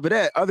on top of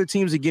that, other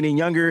teams are getting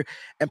younger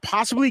and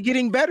possibly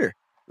getting better.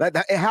 It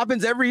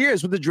happens every year.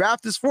 It's what the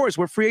draft is for. It's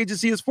what free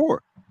agency is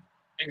for.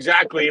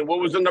 Exactly. And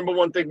what was the number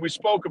one thing we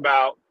spoke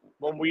about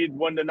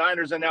when the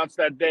Niners announced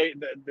that day,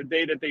 the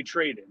day that they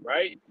traded,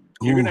 right?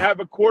 You're going to have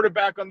a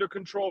quarterback under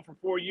control for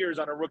 4 years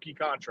on a rookie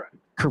contract.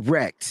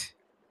 Correct.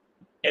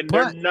 And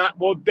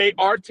they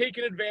are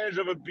taking advantage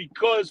of it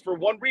because, for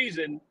one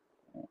reason,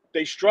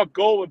 they struck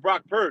gold with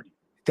Brock Purdy.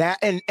 That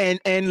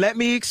and let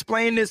me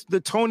explain this.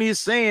 The Tony is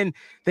saying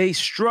they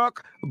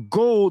struck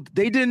gold.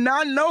 They did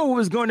not know it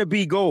was going to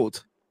be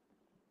gold.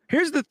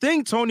 Here's the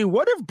thing, Tony.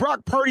 What if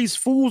Brock Purdy's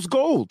fool's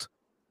gold?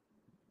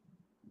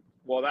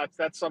 Well,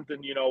 that's something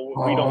we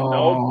don't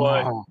know.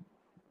 But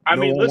I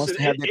mean, listen,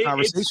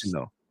 conversation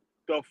though.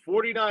 The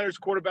 49ers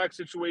quarterback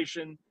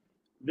situation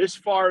this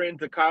far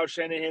into Kyle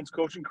Shanahan's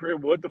coaching career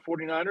with the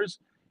 49ers,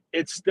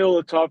 it's still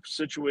a tough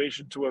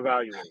situation to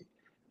evaluate,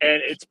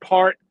 and it's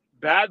part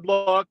bad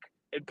luck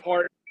and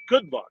part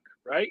good luck,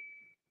 right?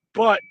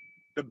 But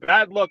the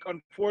bad luck,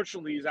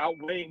 unfortunately, is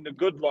outweighing the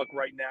good luck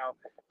right now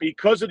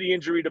because of the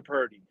injury to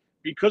Purdy,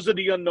 because of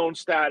the unknown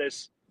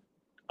status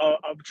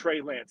of Trey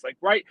Lance.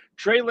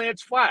 Trey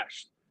Lance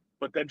flashed,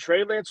 but then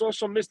Trey Lance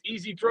also missed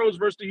easy throws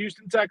versus the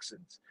Houston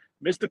Texans,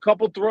 missed a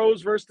couple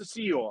throws versus the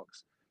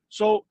Seahawks.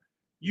 So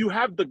you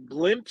have the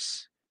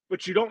glimpse,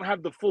 but you don't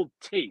have the full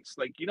taste.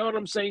 You know what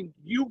I'm saying?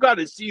 You got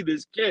to see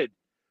this kid.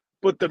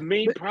 But the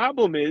main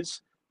problem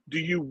is, do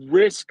you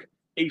risk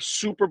a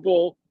Super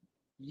Bowl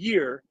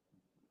year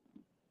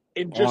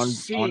in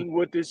just seeing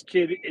what this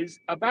kid is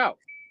about?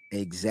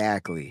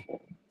 Exactly.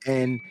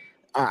 And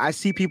I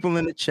see people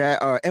in the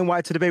chat.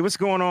 NY to debate. What's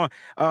going on?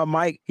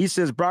 Mike, he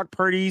says Brock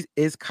Purdy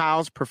is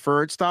Kyle's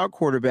preferred style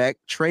quarterback.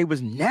 Trey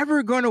was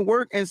never going to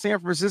work in San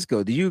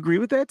Francisco. Do you agree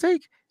with that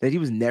take? That he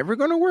was never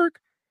going to work?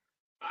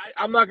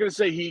 I'm not going to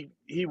say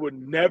he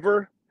would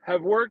never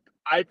have worked.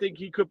 I think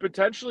he could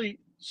potentially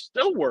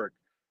still work.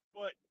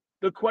 But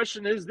the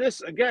question is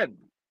this again.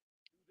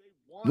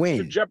 Want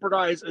to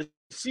jeopardize a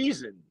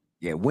season?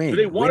 Yeah, win. Do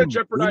they want to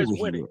jeopardize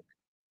winning?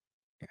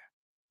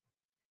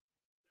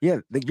 Yeah,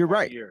 you're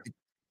right.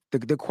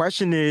 The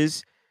question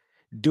is,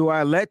 do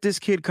I let this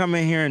kid come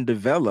in here and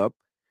develop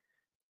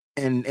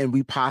and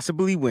we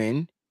possibly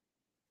win?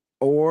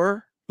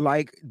 Or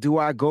do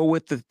I go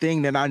with the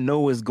thing that I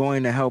know is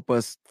going to help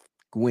us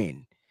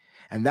win?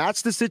 And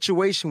that's the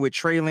situation with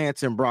Trey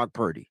Lance and Brock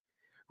Purdy,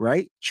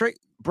 right?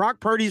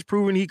 Brock Purdy's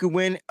proven he could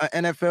win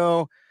an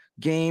NFL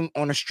game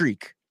on a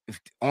streak.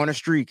 I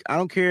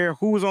don't care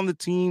who was on the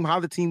team, how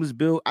the team was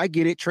built. I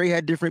get it. Trey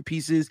had different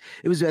pieces.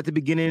 It was at the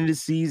beginning of the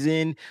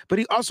season, but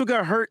he also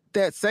got hurt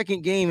that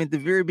second game at the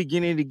very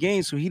beginning of the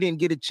game, so he didn't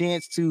get a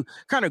chance to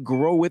kind of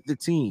grow with the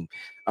team.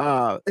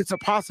 It's a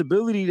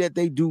possibility that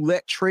they do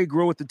let Trey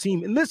grow with the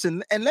team. And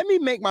listen, and let me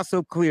make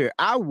myself clear.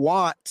 I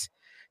want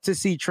to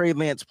see Trey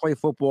Lance play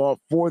football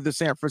for the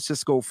San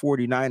Francisco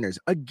 49ers.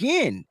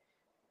 Again,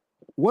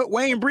 what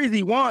Wayne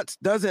Breezy wants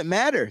doesn't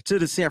matter to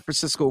the San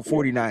Francisco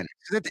 49ers.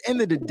 At the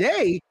end of the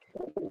day,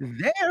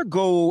 their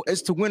goal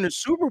is to win a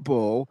Super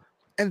Bowl,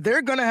 and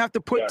they're going to have to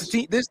put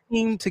this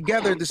team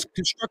together, to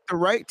construct the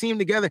right team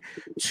together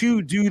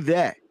to do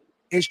that.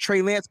 Is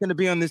Trey Lance going to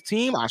be on this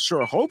team? I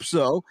sure hope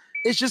so.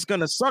 It's just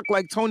going to suck,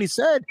 like Tony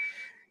said.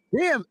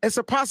 Damn, it's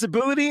a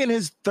possibility in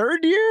his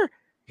third year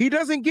he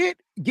doesn't get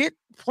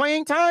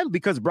playing time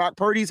because Brock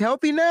Purdy's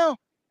healthy now?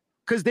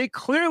 Because they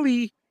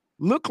clearly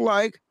look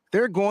like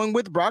they're going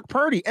with Brock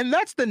Purdy. And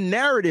that's the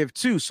narrative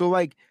too. So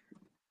like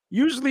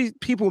usually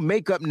people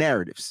make up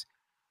narratives,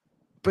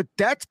 but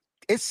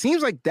it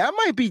seems like that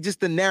might be just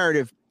the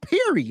narrative,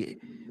 period.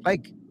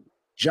 Like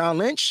John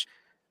Lynch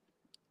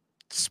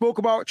spoke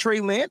about Trey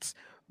Lance,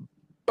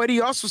 but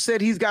he also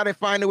said he's got to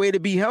find a way to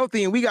be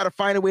healthy and we got to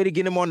find a way to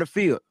get him on the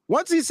field.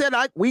 Once he said,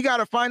 we got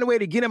to find a way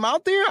to get him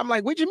out there, I'm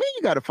like, what do you mean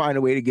you got to find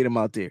a way to get him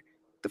out there?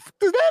 The fuck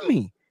does that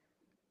mean?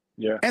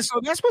 Yeah. And so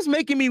that's what's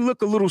making me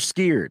look a little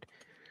scared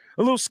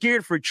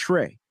for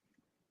Trey.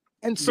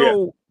 And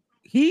so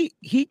he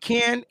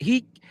can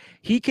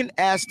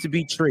ask to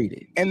be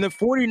traded. And the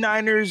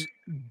 49ers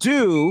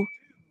do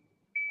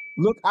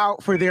look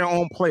out for their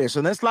own players.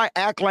 So let's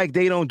act like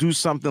they don't do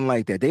something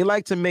like that. They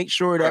like to make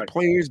sure that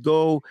players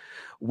go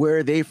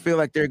where they feel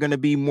like they're going to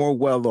be more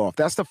well off.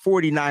 That's the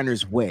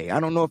 49ers way. I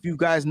don't know if you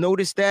guys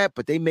noticed that,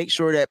 but they make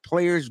sure that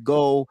players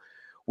go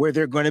where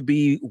they're going to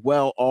be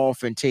well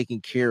off and taken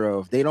care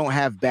of. They don't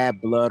have bad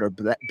blood or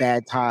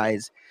bad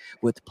ties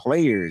with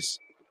players.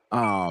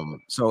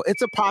 So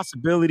it's a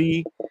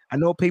possibility. I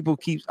know people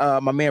keep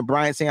my man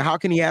Brian saying, how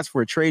can he ask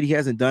for a trade? He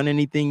hasn't done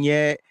anything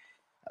yet.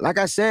 Like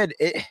I said,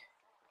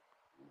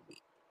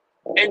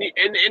 And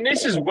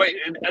this is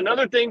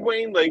another thing,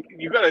 Wayne. Like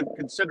you got to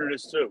consider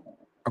this too.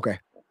 Okay,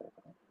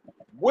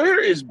 where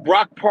is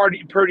Brock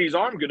Purdy's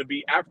arm going to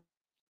be after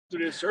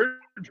this surgery?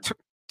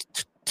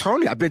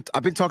 Tony, I've been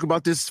talking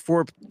about this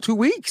for 2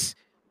 weeks.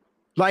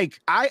 Like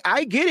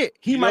I get it.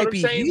 He might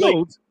be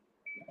healed,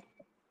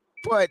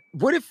 but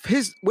what if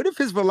his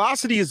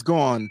velocity is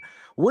gone?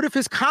 What if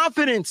his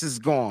confidence is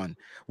gone?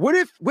 What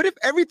if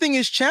everything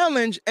is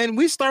challenged and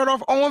we start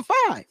off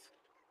 0-5?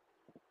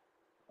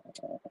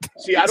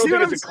 See, I don't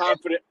think it's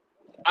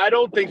I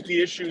don't think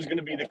the issue is going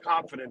to be the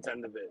confidence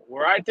end of it.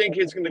 Where I think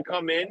it's going to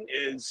come in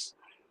is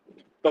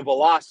the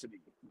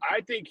velocity.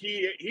 I think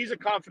he's a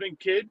confident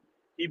kid.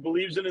 He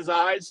believes in his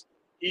eyes.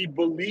 He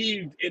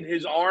believed in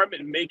his arm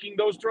and making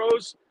those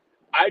throws.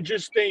 I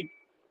just think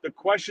the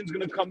question's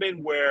going to come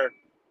in where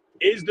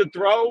is the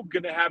throw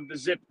going to have the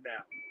zip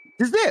now?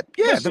 The zip,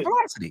 yeah, the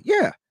velocity,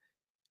 yeah.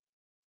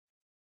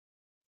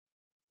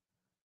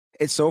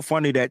 It's so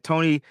funny that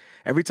Tony,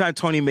 every time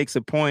Tony makes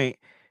a point,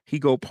 he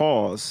go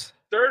pause.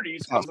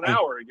 30s comes an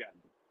hour again.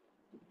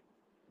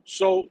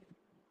 So,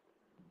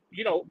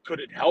 could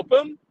it help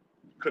him?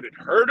 Could it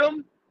hurt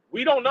him?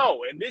 We don't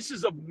know. And this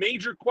is a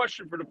major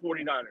question for the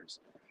 49ers.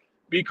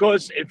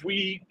 Because if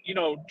we,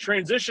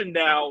 transition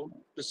now,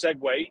 the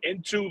segue,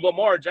 into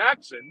Lamar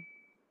Jackson,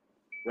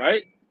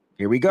 right?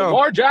 Here we go.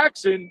 Lamar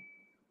Jackson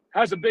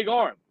has a big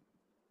arm,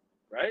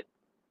 right?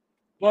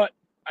 But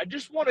I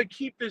just want to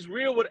keep this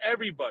real with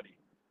everybody.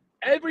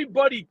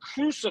 Everybody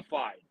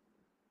crucified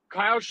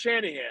Kyle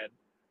Shanahan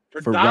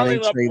for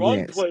dialing up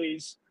run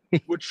plays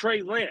with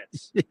Trey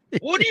Lance.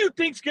 What do you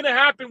think's going to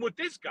happen with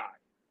this guy?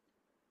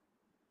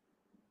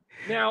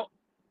 Now,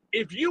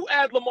 if you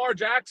add Lamar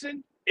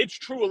Jackson, it's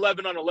true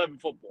 11 on 11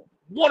 football,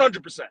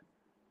 100%.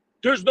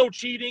 There's no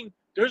cheating.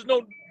 There's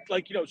no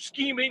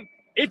scheming.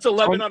 It's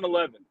 11 on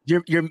 11.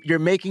 You're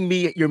making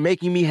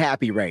me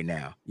happy right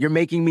now. You're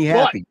making me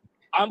happy. But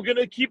I'm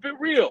gonna keep it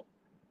real.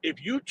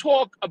 If you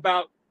talk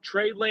about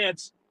Trey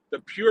Lance, the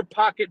pure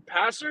pocket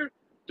passer,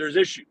 there's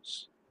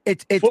issues.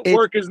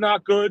 Footwork is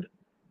not good.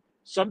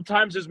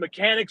 Sometimes his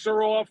mechanics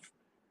are off.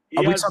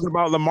 Are we talking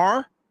about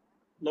Lamar?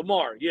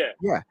 Lamar, yeah.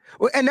 Yeah.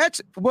 Well, and that's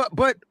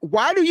but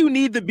why do you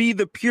need to be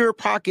the pure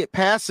pocket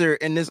passer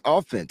in this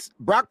offense?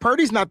 Brock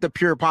Purdy's not the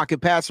pure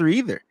pocket passer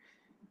either.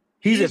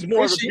 He's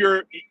more of a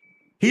pure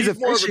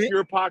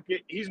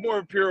pocket. He's more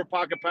of a pure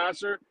pocket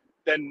passer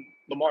than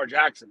Lamar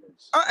Jackson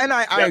is. And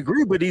I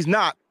agree, but he's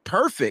not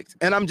perfect.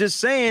 And I'm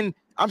saying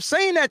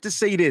that to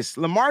say this.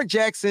 Lamar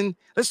Jackson,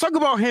 let's talk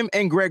about him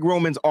and Greg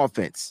Roman's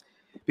offense.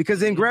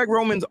 Because in Greg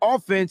Roman's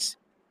offense,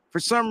 for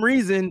some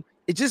reason,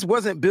 it just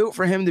wasn't built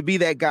for him to be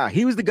that guy.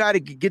 He was the guy to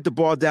get the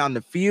ball down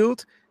the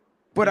field.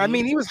 But I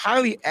mean, he was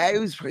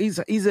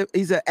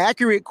he's an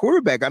accurate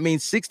quarterback. I mean,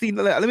 60.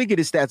 Let me get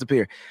his stats up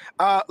here.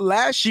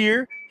 Last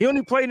year, he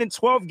only played in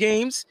 12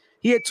 games.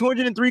 He had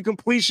 203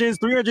 completions,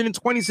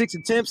 326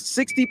 attempts,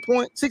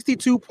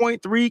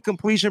 62.3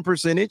 completion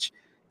percentage,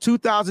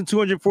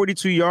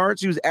 2,242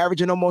 yards. He was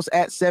averaging almost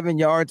at 7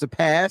 yards a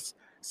pass,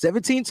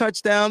 17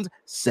 touchdowns,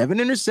 7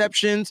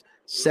 interceptions,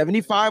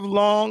 75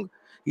 long.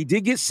 He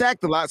did get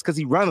sacked a lot because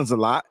he runs a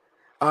lot.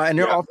 And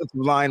their offensive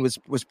line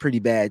was pretty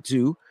bad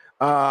too.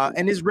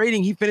 And his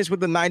rating, he finished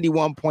with a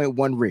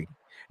 91.1 rating.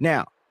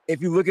 Now,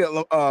 if you look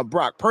at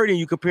Brock Purdy and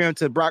you compare him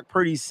to Brock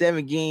Purdy's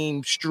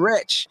 7-game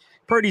stretch,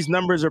 Purdy's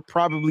numbers are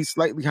probably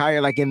slightly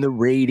higher, like in the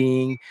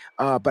rating.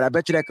 But I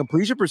bet you that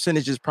completion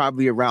percentage is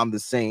probably around the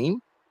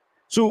same.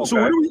 So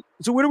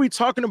what are we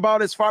talking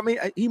about as far? I mean,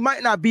 he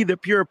might not be the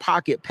pure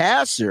pocket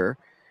passer,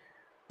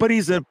 but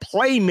he's a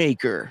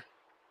playmaker.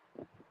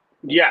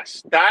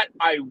 Yes, that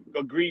I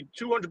agree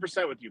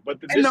 200% with you.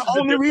 But the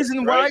only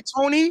reason why,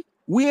 Tony,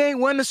 we ain't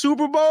won the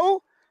Super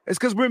Bowl is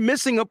because we're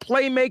missing a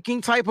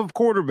playmaking type of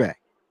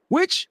quarterback,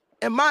 which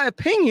in my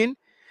opinion,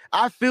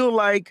 I feel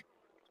like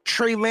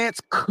Trey Lance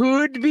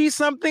could be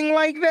something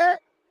like that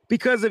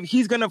because if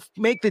he's going to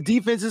make the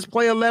defenses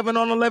play 11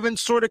 on 11,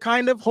 sort of,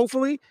 kind of,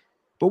 hopefully.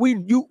 But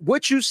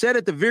what you said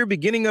at the very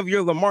beginning of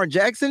your Lamar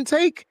Jackson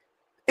take,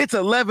 it's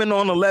 11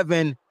 on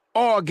 11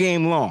 all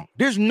game long.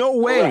 There's no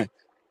way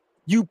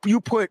you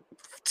put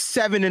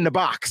 7 in the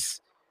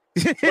box.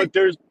 But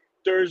there's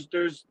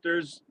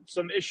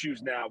some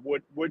issues now.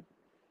 Would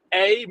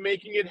A,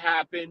 making it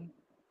happen,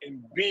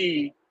 and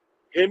B,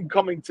 him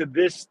coming to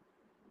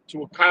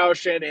a Kyle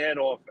Shanahan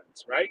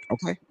offense, right?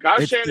 Okay. Kyle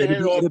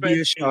Shanahan's offense. It'll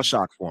be a shell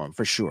shock for him,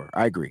 for sure.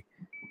 I agree.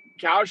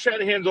 Kyle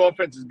Shanahan's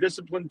offense is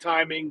disciplined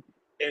timing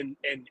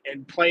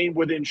and playing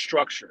within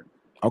structure.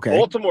 Okay.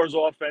 Baltimore's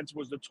offense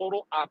was the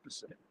total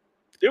opposite.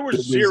 There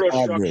was zero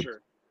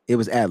structure. It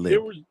was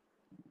ad-lib.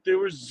 There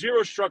was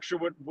zero structure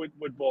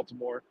with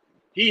Baltimore.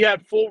 He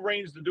had full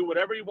reins to do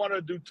whatever he wanted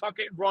to do, tuck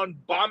it and run,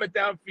 bomb it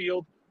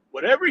downfield.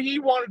 Whatever he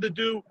wanted to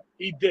do,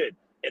 he did.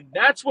 And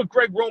that's what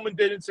Greg Roman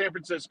did in San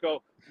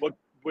Francisco with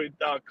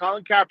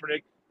Colin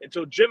Kaepernick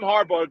until Jim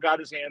Harbaugh got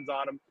his hands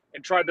on him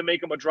and tried to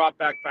make him a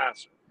drop-back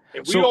passer.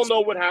 And we all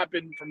know what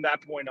happened from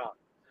that point on.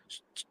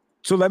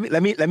 So let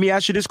me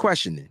ask you this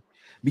question then,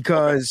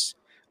 because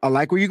I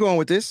like where you're going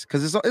with this.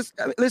 Because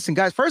listen,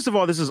 guys. First of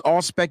all, this is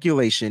all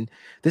speculation.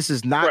 This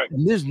is not. Correct.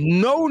 There's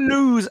no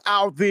news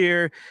out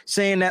there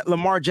saying that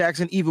Lamar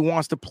Jackson even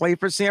wants to play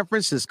for San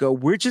Francisco.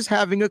 We're just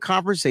having a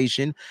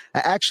conversation. I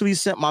actually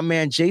sent my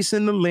man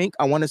Jason the link.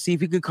 I want to see if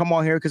he can come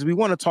on here because we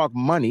want to talk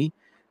money.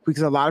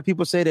 Because a lot of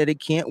people say that it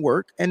can't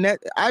work, and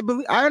that I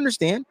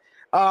understand.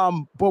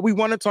 But we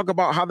want to talk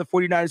about how the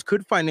 49ers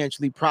could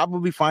financially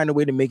probably find a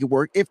way to make it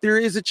work if there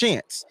is a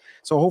chance.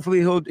 So hopefully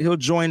he'll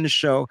join the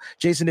show.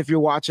 Jason, if you're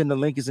watching, the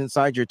link is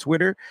inside your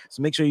Twitter.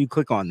 So make sure you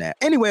click on that.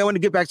 Anyway, I want to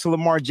get back to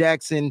Lamar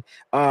Jackson.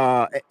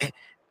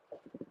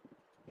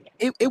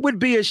 It would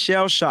be a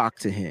shell shock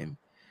to him.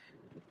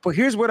 But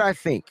here's what I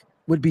think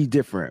would be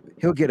different.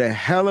 He'll get a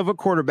hell of a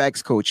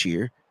quarterbacks coach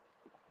here.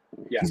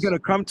 Yes. He's going to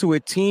come to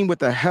a team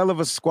with a hell of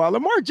a squad.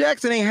 Lamar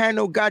Jackson ain't had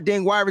no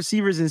goddamn wide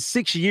receivers in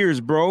 6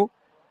 years, bro.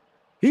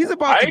 He's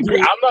about to agree.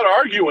 I'm not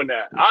arguing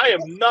that. I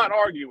am not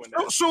arguing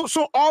that.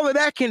 So all of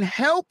that can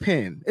help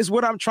him, is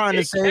what I'm trying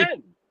to say.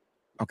 Can.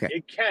 Okay.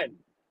 It can.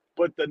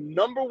 But the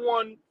number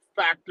one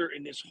factor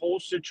in this whole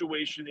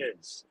situation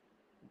is,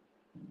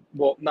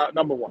 well, not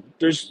number one.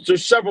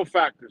 There's several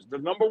factors. The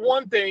number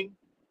one thing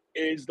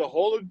is the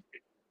whole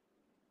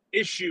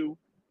issue.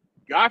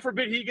 God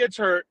forbid he gets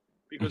hurt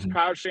because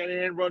Kyle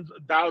Shanahan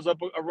dials up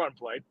a run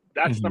play.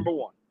 That's number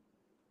one.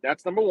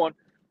 That's number one.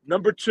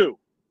 Number two,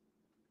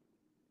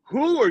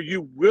 who are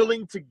you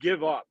willing to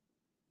give up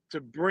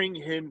to bring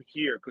him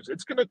here? Because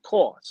it's going to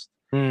cost.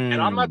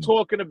 And I'm not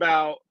talking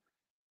about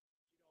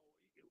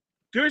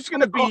there's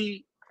going to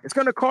be. It's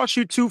going to cost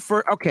you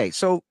okay,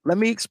 so let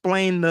me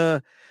explain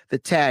the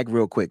tag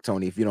real quick,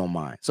 Tony, if you don't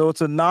mind. So it's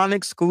a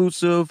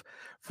non-exclusive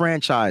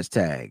franchise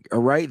tag, all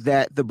right,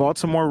 that the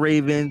Baltimore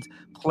Ravens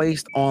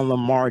placed on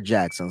Lamar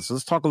Jackson. So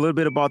let's talk a little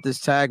bit about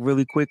this tag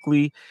really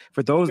quickly.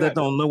 For those that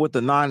don't know what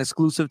the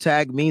non-exclusive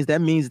tag means,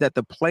 that means that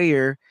the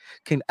player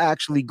can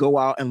actually go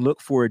out and look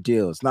for a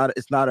deal. It's not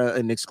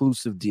an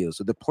exclusive deal.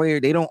 So the player,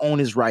 they don't own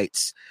his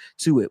rights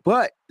to it,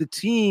 but the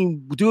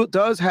team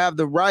does have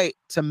the right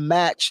to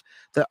match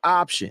the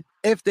option.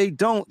 If they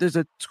don't, there's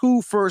a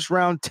 2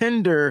 first-round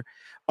tender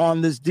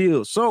on this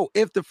deal. So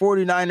if the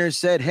 49ers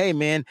said, hey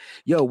man,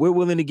 we're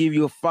willing to give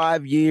you a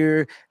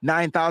 5-year,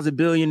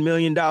 $9,000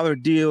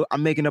 million deal.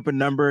 I'm making up a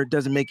number. It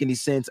doesn't make any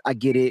sense. I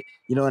get it.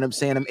 You know what I'm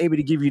saying? I'm able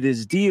to give you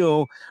this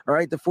deal. All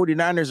right. The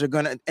 49ers are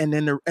going to, and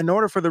then in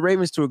order for the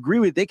Ravens to agree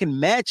with it, they can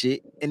match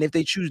it. And if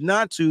they choose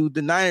not to,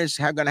 the Niners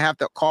are going to have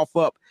to cough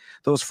up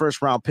those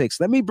first round picks.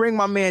 Let me bring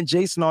my man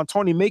Jason on.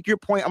 Tony, make your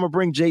point. I'm going to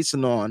bring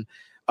Jason on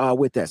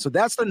with that. So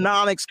that's the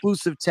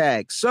non-exclusive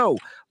tag. So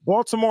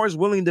Baltimore is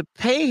willing to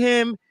pay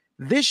him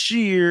this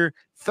year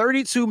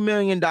 $32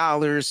 million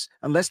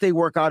unless they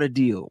work out a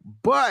deal.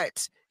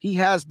 But he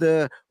has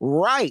the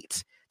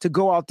right to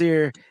go out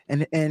there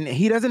and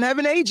he doesn't have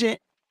an agent,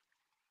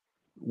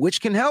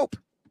 which can help.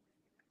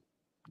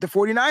 The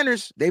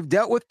 49ers, they've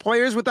dealt with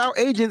players without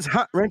agents,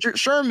 Richard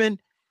Sherman,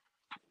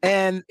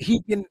 and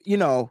he can,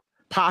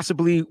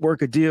 possibly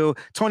work a deal.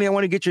 Tony, I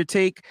want to get your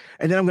take,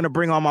 and then I'm going to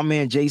bring on my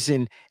man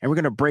Jason, and we're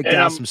going to break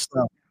down some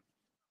stuff.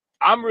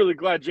 I'm really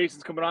glad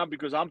Jason's coming on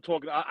because I'm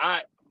talking.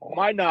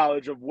 My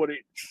knowledge of what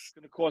it's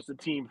going to cost the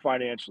team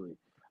financially.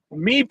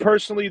 Me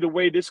personally, the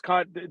way this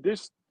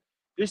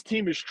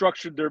team is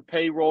structured, their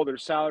payroll, their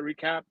salary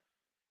cap,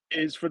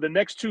 is for the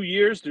next 2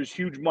 years. There's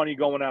huge money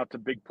going out to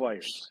big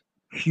players.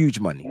 Huge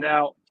money.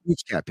 Now,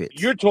 huge cap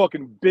hits. You're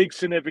talking big,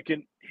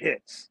 significant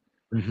hits.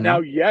 Now,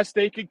 yes,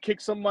 they could kick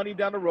some money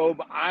down the road,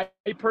 but I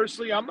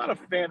personally, I'm not a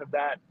fan of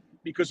that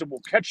because it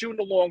will catch you in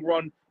the long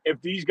run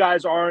if these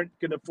guys aren't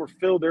going to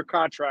fulfill their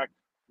contract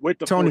with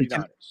the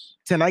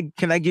 49ers.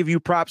 Can I give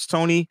you props,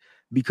 Tony?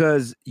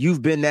 Because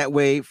you've been that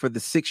way for the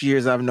 6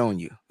 years I've known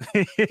you.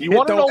 You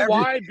want to know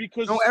why?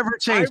 Because don't ever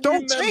change.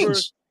 Don't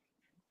change.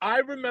 I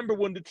remember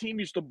when the team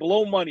used to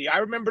blow money. I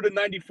remember the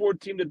 94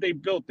 team that they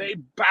built. They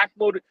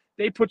backloaded.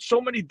 They put so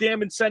many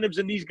damn incentives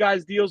in these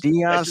guys' deals that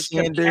Deion just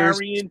kept Sanders,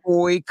 carrying.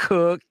 Troy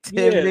Cook,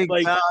 Tim Yeah,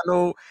 like,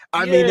 McDonald.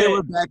 I mean, they yeah.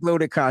 were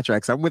backloaded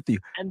contracts. I'm with you.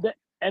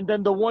 And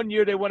then the one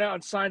year they went out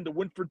and signed the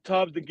Winford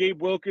Tubbs, the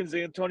Gabe Wilkins,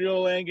 the Antonio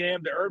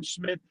Langham, the Herb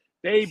Smith.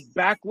 They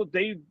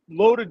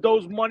loaded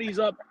those monies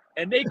up,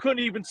 and they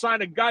couldn't even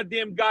sign a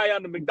goddamn guy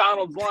on the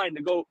McDonald's line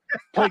to go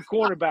play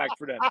cornerback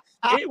for them.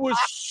 It was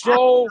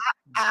so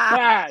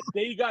bad.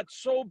 They got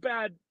so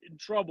bad in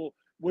trouble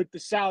with the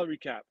salary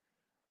cap.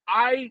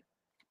 I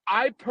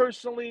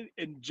personally,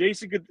 and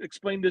Jason could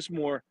explain this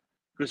more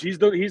because he's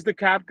the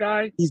cap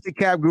guy. He's the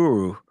cap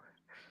guru.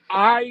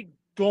 I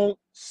don't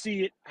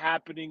see it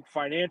happening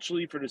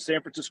financially for the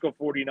San Francisco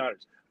 49ers.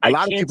 A I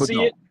lot of can't people see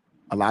don't. it.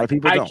 A lot of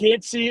people I don't.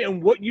 can't see it.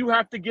 And what you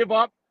have to give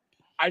up,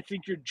 I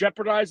think you're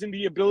jeopardizing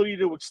the ability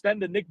to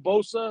extend the Nick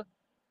Bosa,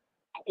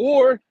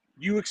 or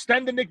you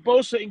extend the Nick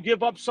Bosa and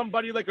give up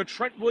somebody like a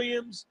Trent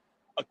Williams,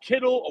 a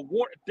Kittle, a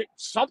Warren.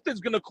 Something's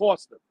going to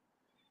cost them.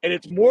 And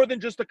it's more than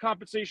just the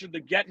compensation to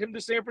get him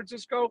to San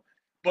Francisco,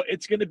 but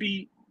it's going to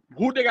be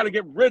who they got to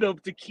get rid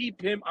of to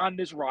keep him on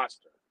this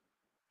roster.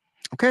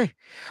 Okay,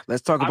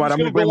 let's talk about it.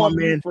 I'm I'm just going to go on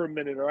mute man for a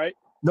minute, all right?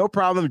 No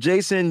problem.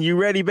 Jason, you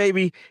ready,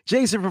 baby?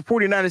 Jason from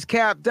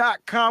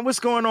 49erscap.com. What's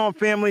going on,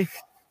 family?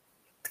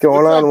 What's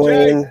going on, up,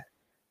 Jay? Wayne?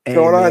 What's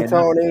going on,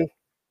 Tony?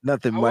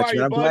 Nothing How much, are you,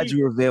 man. I'm glad buddy?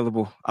 you were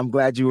available. I'm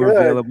glad you were Good.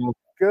 available.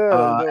 Good.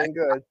 I'm doing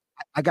good.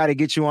 I got to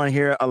get you on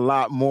here a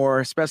lot more,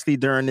 especially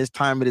during this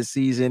time of the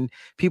season.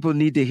 People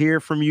need to hear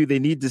from you. They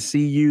need to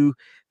see you.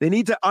 They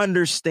need to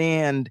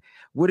understand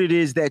what it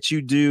is that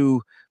you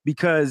do,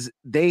 because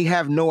they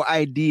have no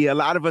idea. A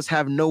lot of us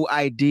have no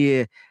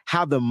idea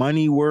how the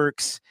money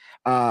works.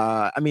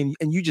 I mean,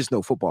 and you just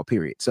know football,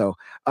 period. So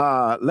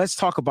let's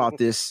talk about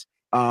this.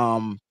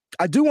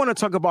 I do want to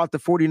talk about the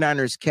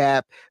 49ers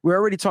cap. We're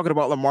already talking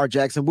about Lamar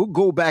Jackson. We'll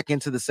go back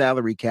into the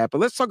salary cap, but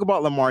let's talk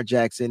about Lamar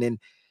Jackson. And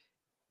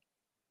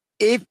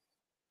if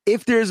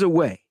there's a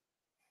way,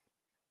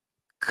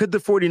 could the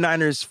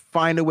 49ers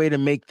find a way to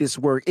make this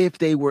work if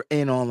they were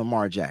in on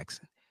Lamar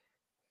Jackson?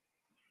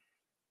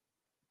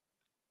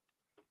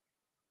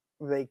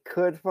 They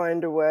could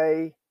find a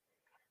way,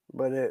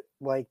 but it,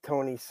 like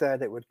Tony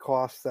said, it would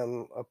cost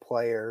them a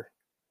player,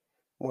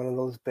 one of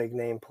those big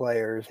name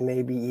players,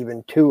 maybe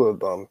even two of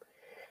them.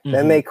 Mm-hmm.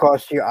 That may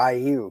cost you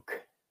Ayuk.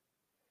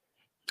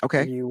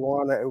 Okay. Do you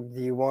want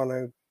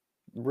to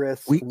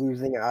risk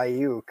losing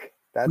Ayuk?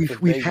 That's a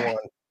big one.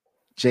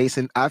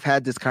 Jason, I've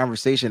had this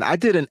conversation. I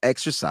did an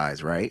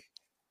exercise, right,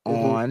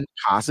 on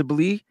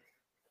possibly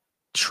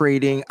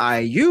trading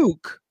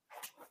Ayuk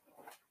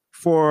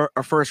for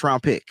a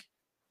first-round pick.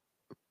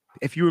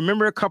 If you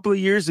remember a couple of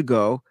years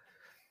ago,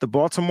 the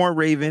Baltimore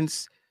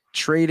Ravens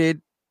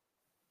traded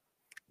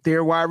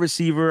their wide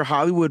receiver,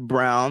 Hollywood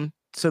Brown,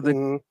 to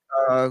the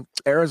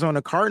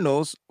Arizona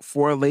Cardinals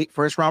for a late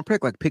first-round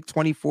pick, like pick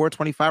 24,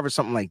 25 or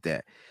something like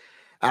that.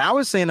 And I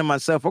was saying to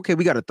myself, okay,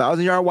 we got a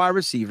 1,000-yard wide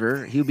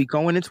receiver. He'll be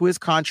going into his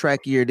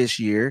contract year this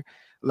year.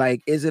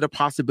 Like, is it a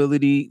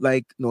possibility,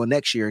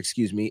 next year,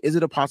 excuse me, is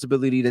it a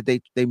possibility that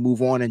they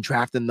move on and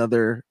draft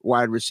another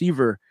wide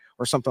receiver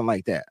or something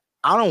like that?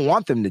 I don't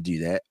want them to do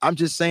that. I'm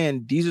just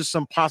saying these are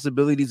some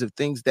possibilities of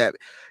things that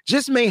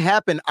just may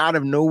happen out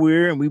of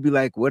nowhere, and we'd be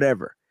like,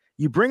 whatever.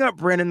 You bring up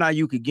Brandon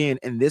Ayuk again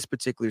in this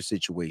particular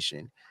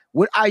situation.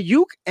 Would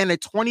Ayuk and a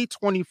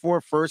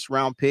 2024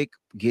 first-round pick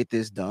get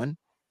this done?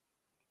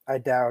 I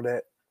doubt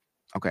it.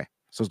 Okay,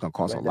 so it's going to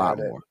cost a lot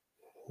more.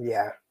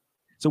 Yeah.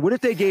 So what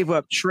if they gave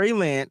up Trey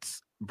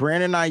Lance,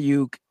 Brandon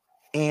Ayuk,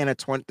 and the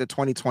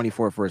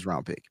 2024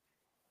 first-round pick?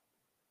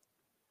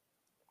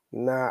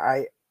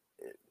 Nah,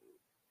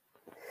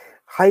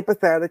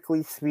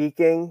 hypothetically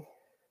speaking,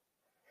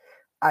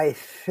 I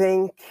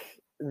think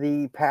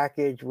the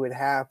package would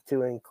have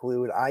to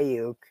include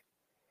Ayuk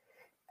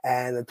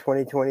and the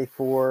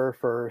 2024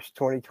 first,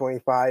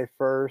 2025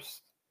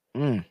 first,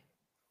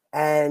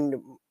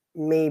 and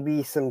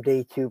maybe some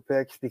day two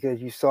picks,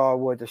 because you saw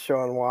what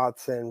Deshaun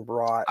Watson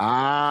brought.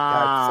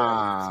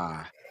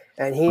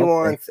 And he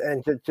wants,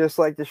 and just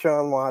like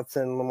Deshaun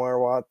Watson,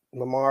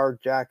 Lamar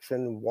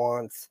Jackson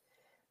wants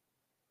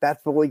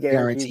that fully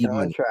guaranteed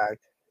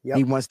contract. Yep.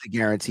 He wants the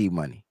guaranteed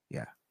money.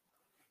 Yeah.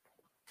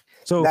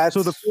 So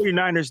the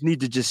 49ers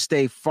need to just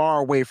stay far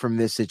away from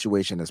this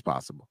situation as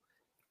possible.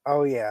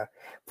 Oh, yeah.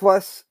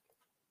 Plus,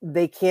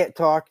 they can't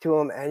talk to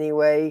him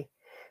anyway,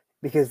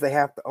 because they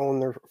have to own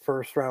their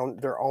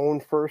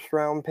own first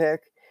round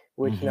pick,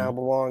 which now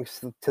belongs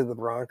to the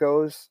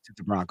Broncos. To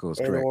the Broncos,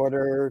 in correct.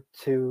 order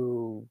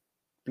to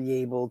be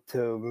able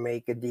to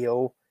make a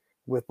deal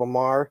with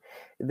Lamar,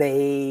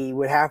 they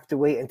would have to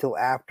wait until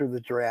after the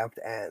draft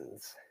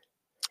ends.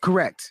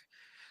 Correct.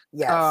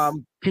 Yes.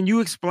 Can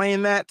you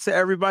explain that to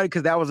everybody?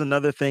 Because that was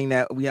another thing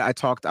that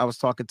I was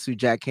talking to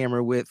Jack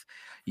Hammer with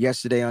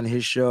yesterday on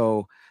his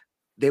show.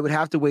 They would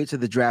have to wait to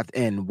the draft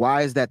end.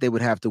 Why is that they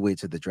would have to wait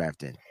to the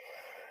draft end?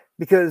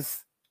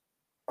 Because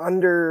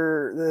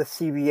under the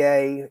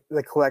CBA,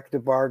 the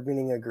collective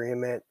bargaining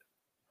agreement,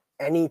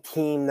 any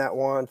team that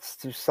wants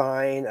to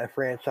sign a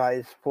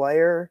franchise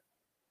player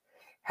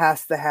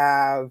has to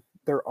have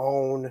their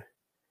own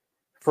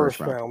first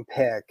round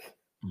pick,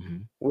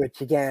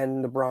 which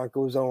again, the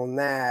Broncos own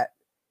that.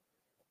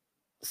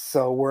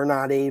 So we're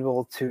not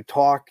able to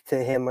talk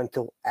to him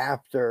until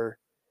after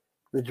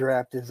the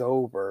draft is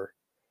over.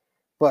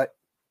 But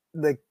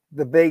the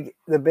big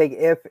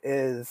if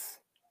is,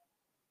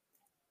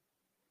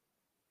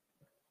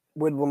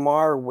 would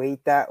Lamar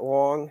wait that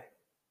long?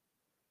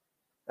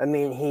 I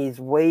mean, he's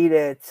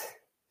waited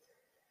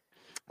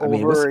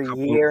over a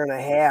year and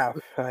a half.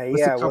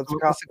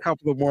 What's a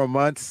couple of more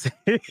months?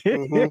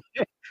 Mm-hmm.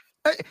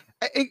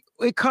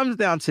 It comes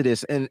down to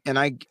this, and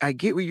I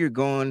get where you're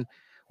going.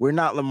 We're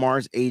not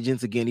Lamar's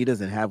agents. Again, he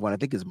doesn't have one. I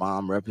think his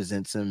mom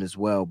represents him as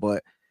well.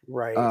 But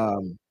right,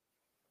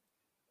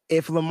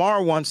 if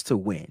Lamar wants to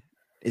win,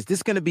 is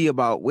this going to be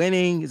about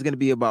winning? Is it going to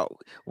be about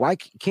why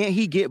can't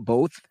he get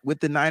both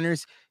with the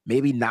Niners?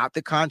 Maybe not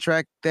the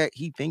contract that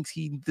he thinks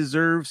he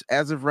deserves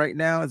as of right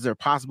now. Is there a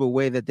possible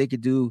way that they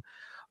could do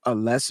a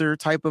lesser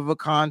type of a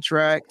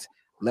contract,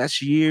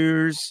 less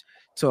years,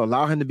 to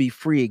allow him to be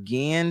free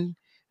again,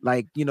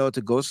 like,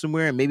 to go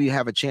somewhere and maybe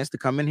have a chance to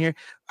come in here?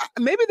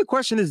 Maybe the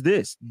question is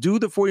this: do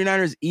the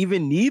 49ers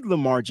even need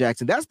Lamar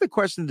Jackson? That's the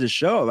question of the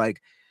show. Like,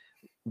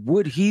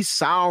 would he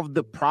solve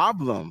the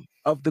problem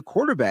of the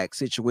quarterback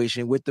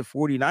situation with the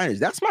 49ers?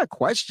 That's my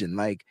question.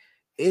 Like,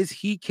 is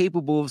he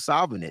capable of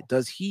solving it?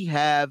 Does he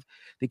have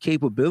the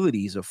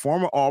capabilities of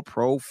former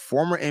All-Pro,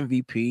 former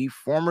MVP,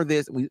 former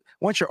this?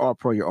 Once you're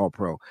All-Pro, you're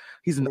All-Pro.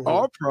 He's an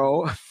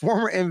All-Pro,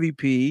 former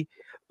MVP.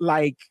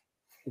 Like,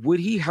 would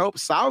he help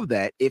solve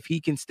that if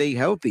he can stay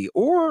healthy?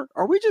 Or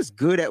are we just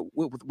good at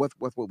with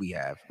what we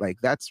have? Like,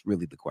 that's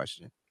really the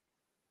question.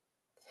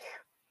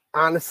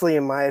 Honestly,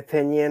 in my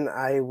opinion,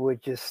 I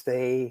would just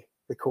stay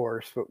the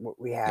course with what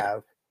we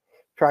have.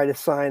 Try to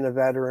sign a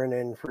veteran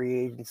in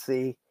free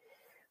agency.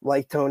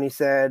 Like Tony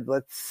said,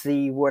 let's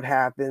see what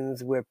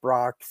happens with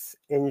Brock's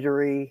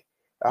injury,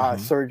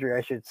 surgery,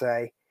 I should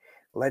say.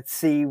 Let's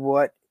see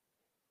what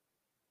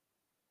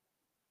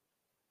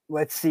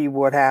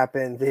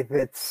happens. If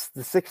it's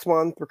the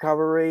 6-month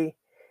recovery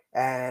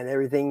and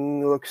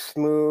everything looks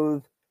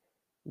smooth,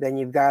 then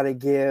you've got to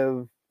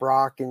give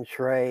Brock and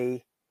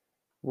Trey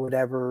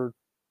whatever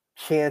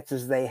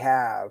chances they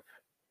have.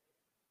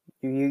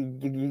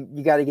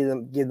 You got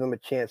to give them a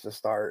chance to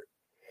start.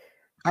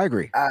 I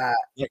agree.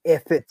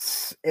 If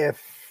it's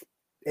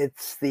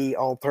the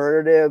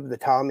alternative, the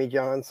Tommy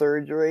John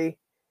surgery,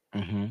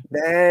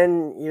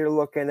 then you're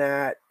looking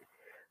at,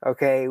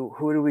 okay,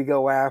 who do we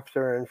go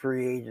after in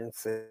free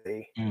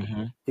agency?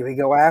 Do we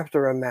go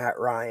after a Matt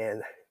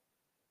Ryan?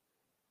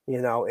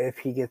 If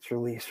he gets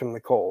released from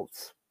the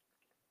Colts,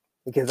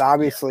 because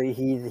obviously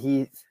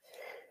he's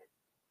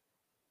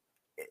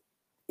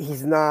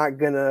not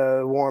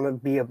gonna want to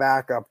be a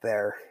backup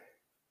there.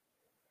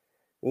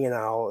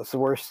 It's the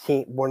worst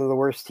team, one of the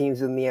worst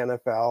teams in the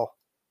NFL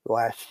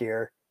last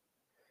year.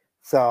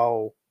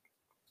 So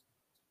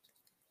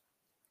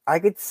I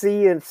could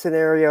see a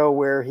scenario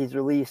where he's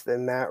released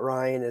and Matt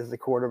Ryan is the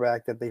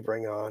quarterback that they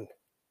bring on.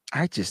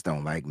 I just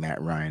don't like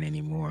Matt Ryan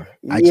anymore.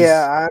 I'm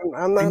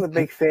not a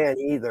big fan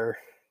either.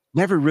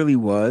 Never really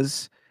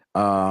was.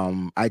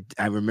 I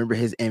remember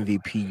his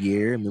MVP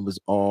year, and it was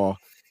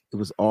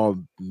all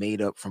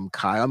made up from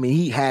Kyle. I mean,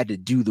 he had to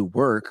do the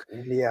work.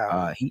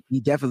 Yeah. He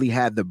definitely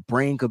had the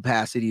brain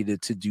capacity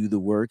to do the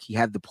work. He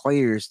had the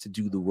players to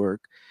do the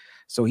work.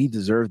 So he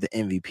deserved the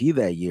MVP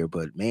that year.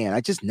 But man,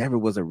 I just never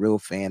was a real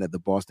fan of the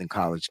Boston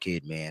College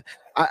kid, man.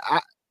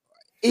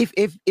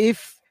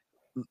 If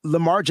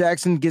Lamar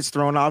Jackson gets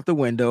thrown out the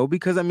window,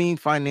 because I mean,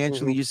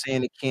 financially, you're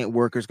saying it can't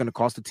work, or it's going to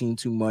cost the team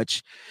too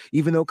much.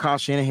 Even though Kyle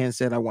Shanahan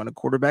said, I want a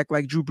quarterback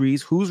like Drew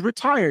Brees, who's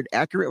retired,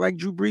 accurate like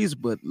Drew Brees,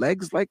 but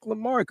legs like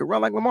Lamar, could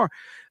run like Lamar.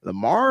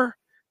 Lamar,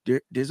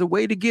 there's a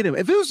way to get him.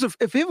 If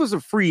it was a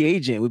free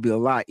agent, it would be a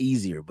lot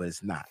easier, but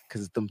it's not,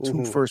 because them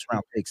 2 first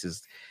round picks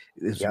is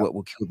what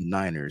will kill the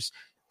Niners.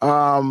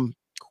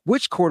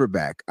 Which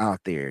quarterback out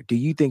there do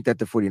you think that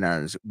the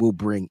 49ers will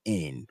bring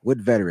in? What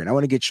veteran? I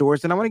want to get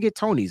yours, and I want to get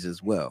Tony's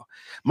as well.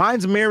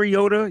 Mine's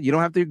Mariota. You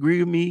don't have to agree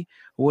with me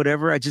or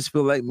whatever. I just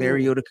feel like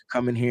Mariota could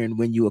come in here and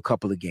win you a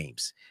couple of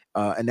games.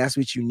 And that's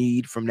what you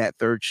need from that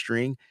third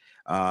string.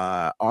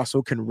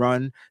 Also can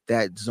run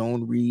that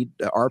zone read,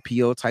 the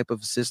RPO type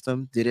of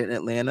system, did it in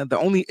Atlanta. The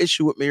only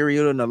issue with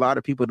Mariota, and a lot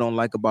of people don't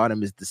like about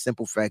him, is the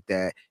simple fact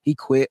that he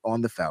quit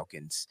on the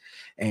Falcons,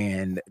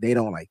 and they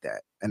don't like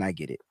that. And I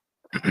get it.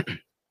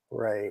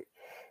 Right.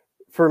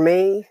 For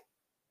me,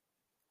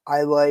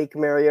 I like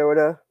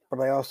Mariota, but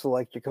I also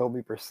like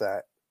Jacoby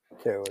Brissett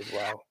too as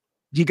well.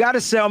 You got to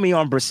sell me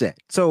on Brissett.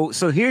 So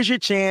here's your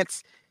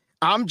chance.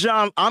 I'm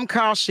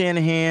Kyle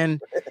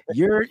Shanahan.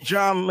 You're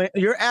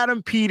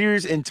Adam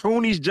Peters, and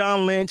Tony's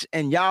John Lynch,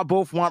 and y'all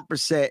both want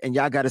Brissett, and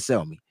y'all got to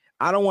sell me.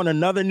 I don't want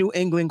another New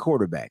England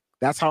quarterback.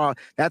 That's my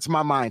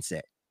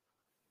mindset.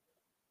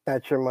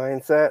 That's your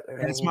mindset?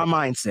 That's my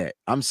mindset.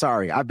 I'm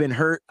sorry. I've been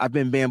hurt. I've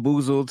been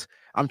bamboozled.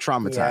 I'm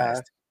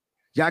traumatized.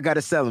 Y'all got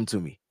to sell him to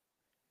me.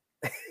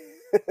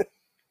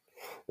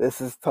 This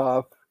is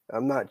tough.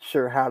 I'm not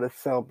sure how to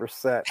sell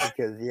Brissett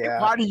because,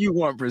 Why do you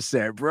want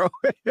Brissett, bro?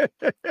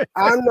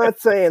 I'm not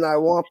saying I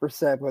want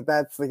Brissett, but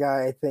that's the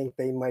guy I think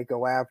they might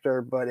go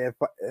after. But if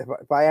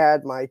I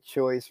had my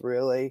choice,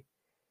 really,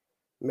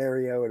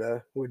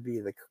 Mariota would be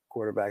the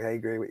quarterback. I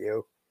agree with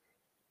you.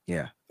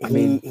 Yeah,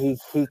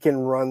 he can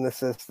run the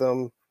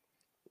system.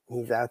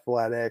 He's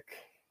athletic.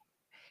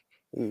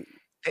 He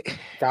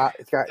got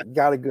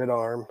a good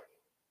arm.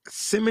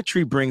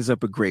 Symmetry brings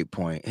up a great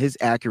point. His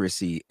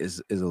accuracy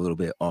is a little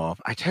bit off.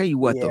 I tell you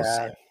what, though,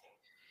 Sam,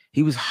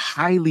 he was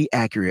highly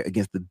accurate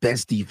against the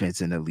best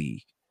defense in the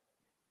league.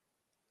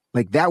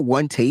 Like that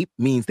one tape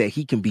means that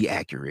he can be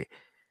accurate.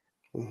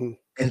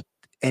 Mm-hmm.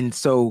 And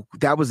so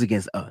that was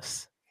against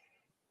us.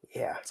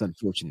 Yeah. It's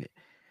unfortunate.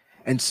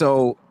 And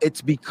so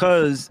it's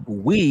because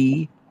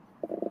we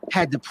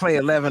had to play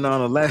 11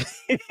 on 11.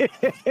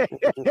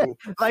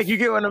 Like, you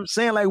get what I'm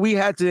saying? Like, we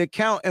had to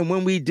account. And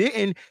when we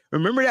didn't,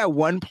 remember that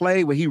one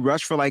play where he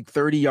rushed for like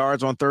 30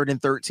 yards on 3rd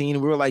and 13?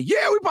 And we were like,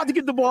 yeah, we're about to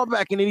get the ball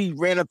back. And then he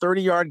ran a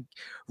 30-yard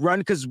run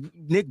because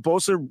Nick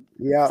Bosa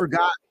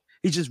forgot.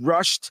 He just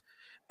rushed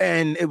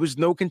and it was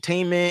no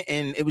containment.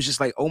 And it was just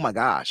like, oh my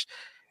gosh.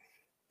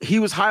 He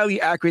was highly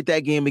accurate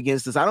that game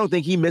against us. I don't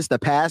think he missed a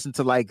pass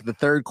until like the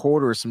 3rd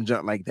quarter or some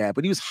junk like that,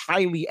 but he was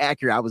highly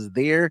accurate. I was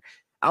there.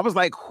 I was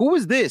like, who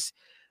is this?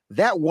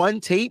 That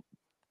one tape,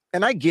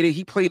 and I get it.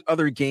 He played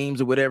other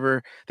games or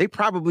whatever. They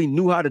probably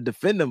knew how to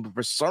defend him, but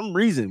for some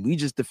reason, we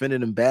just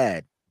defended him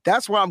bad.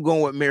 That's why I'm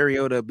going with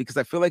Mariota, because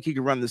I feel like he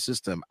can run the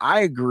system. I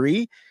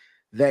agree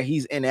that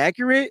he's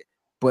inaccurate,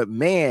 but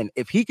man,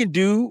 if he can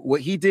do what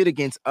he did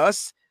against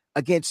us,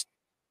 against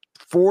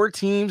 4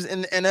 teams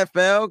in the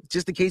NFL,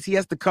 just in case he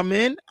has to come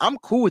in, I'm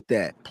cool with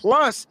that.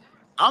 Plus,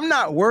 I'm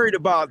not worried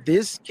about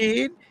this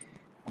kid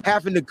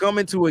having to come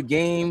into a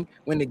game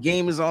when the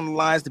game is on the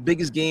line. It's the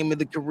biggest game of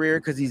the career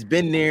because he's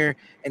been there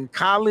in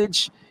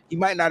college. He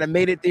might not have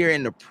made it there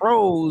in the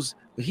pros,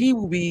 but he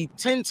will be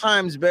 10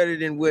 times better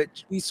than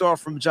what we saw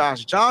from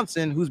Josh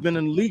Johnson, who's been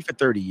in the league for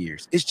 30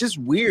 years. It's just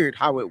weird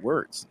how it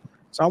works.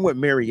 So I'm with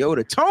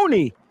Mariota.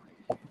 Tony,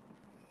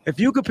 if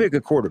you could pick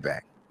a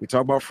quarterback, we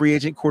talk about free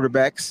agent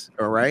quarterbacks,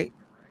 all right?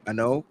 I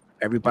know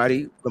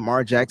everybody,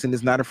 Lamar Jackson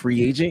is not a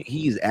free agent.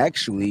 He is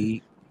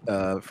actually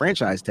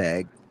franchise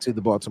tag to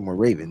the Baltimore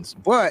Ravens,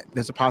 but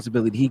there's a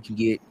possibility he can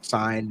get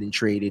signed and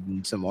traded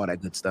and some all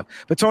that good stuff.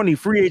 But Tony,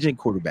 free agent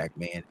quarterback,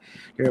 man,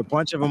 there are a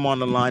bunch of them on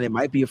the line. It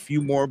might be a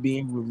few more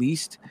being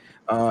released.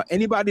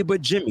 Anybody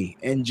but Jimmy,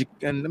 and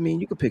I mean,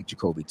 you could pick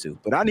Jacoby too,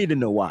 but I need to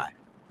know why.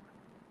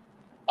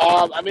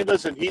 I mean,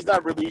 listen, he's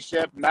not released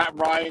yet. Matt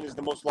Ryan is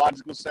the most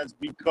logical sense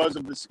because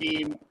of the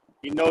scheme.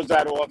 He knows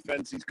that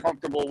offense. He's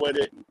comfortable with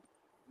it.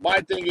 My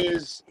thing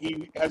is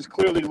he has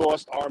clearly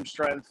lost arm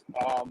strength.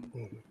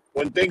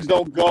 When things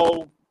don't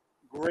go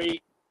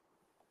great,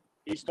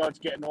 he starts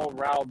getting all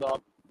riled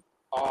up.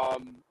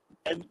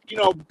 And, you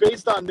know,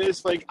 based on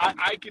this, like,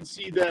 I can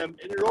see them,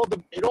 and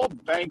it all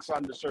banks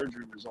on the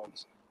surgery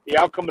results, the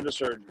outcome of the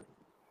surgery.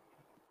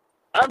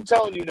 I'm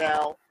telling you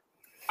now,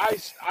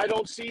 I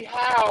don't see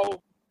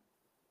how,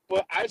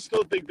 but I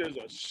still think there's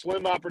a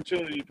slim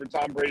opportunity for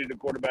Tom Brady to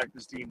quarterback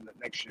this team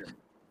next year.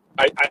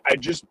 I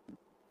just,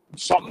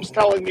 something's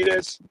telling me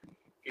this.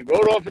 He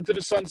rode off into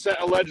the sunset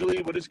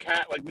allegedly with his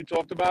cat, like we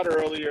talked about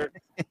earlier,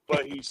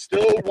 but he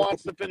still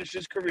wants to finish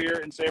his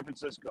career in San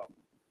Francisco.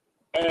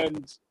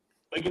 And,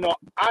 like, you know,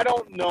 I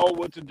don't know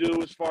what to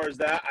do as far as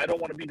that. I don't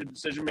want to be the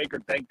decision maker.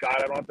 Thank God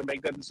I don't have to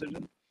make that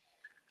decision.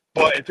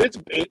 But if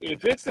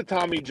it's the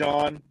Tommy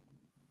John,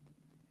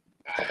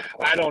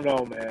 I don't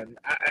know, man.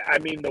 I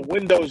mean, the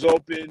window's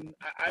open.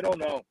 I don't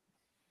know.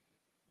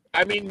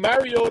 I mean,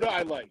 Mariota,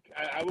 I like.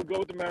 I would go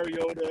with the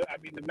Mariota. I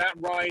mean, the Matt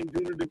Ryan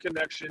due to the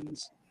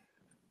connections.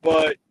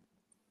 But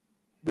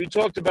we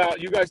talked about,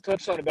 you guys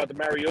touched on about the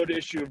Mariota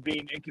issue of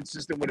being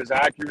inconsistent with his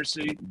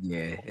accuracy.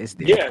 Yeah, it's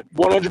there. Yeah,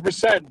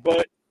 100%.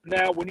 But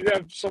now when you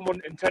have someone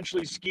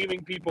intentionally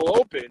scheming people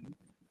open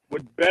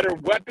with better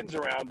weapons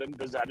around them,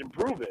 does that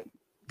improve it?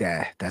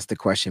 That's the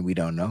question we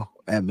don't know.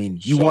 I mean,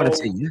 you want to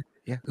say,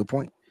 yeah, good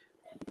point.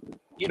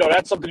 You know,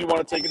 that's something you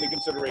want to take into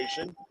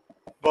consideration.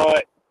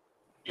 But,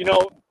 you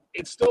know,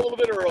 it's still a little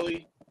bit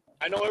early.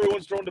 I know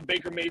everyone's throwing the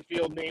Baker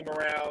Mayfield name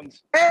around.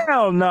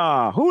 Hell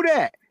nah. Who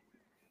that?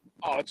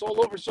 Oh, it's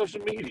all over social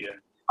media.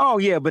 Oh,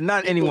 yeah, but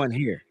not anyone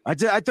here. I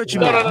thought you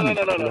No. meant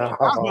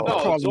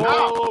It's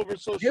all over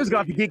social media. He was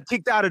going to get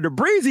kicked out of the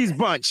Breezy's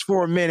bunch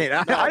for a minute.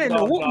 I didn't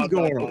know what was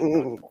going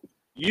on.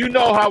 You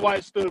know how I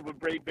stood with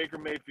Baker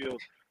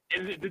Mayfield.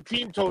 And the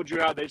team told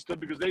you how they stood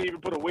because they didn't even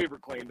put a waiver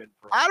claim in.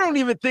 I don't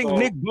even think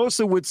Nick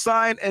Bosa would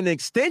sign an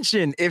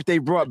extension if they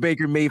brought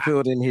Baker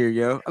Mayfield in here,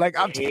 yo. Like,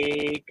 I'm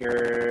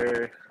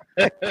Baker.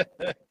 Those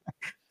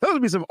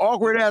would be some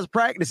awkward ass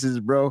practices,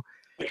 bro.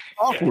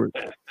 Awkward,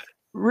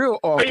 real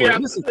awkward. Yeah,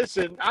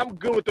 listen, I'm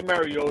good with the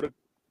Mariota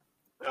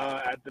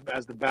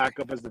as the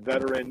backup, as the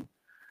veteran,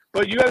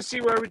 but you got to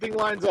see where everything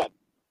lines up.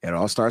 It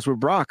all starts with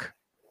Brock.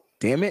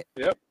 Damn it.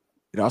 Yep.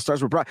 It all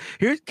starts with Brock.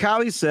 Here,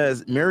 Callie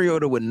says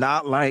Mariota would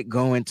not like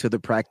going to the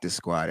practice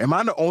squad. Am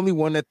I the only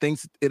one that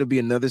thinks it'll be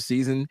another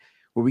season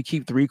where we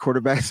keep 3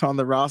 quarterbacks on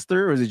the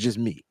roster, or is it just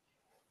me?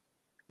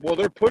 Well,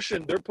 they're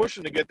pushing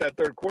to get that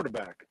third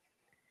quarterback.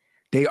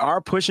 They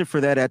are pushing for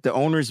that at the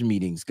owners'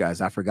 meetings,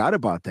 guys. I forgot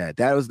about that.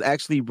 That was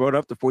actually brought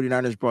up. The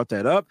 49ers brought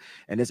that up,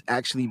 and it's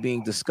actually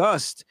being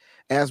discussed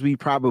as we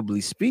probably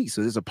speak.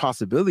 So there's a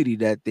possibility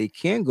that they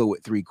can go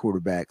with 3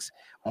 quarterbacks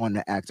on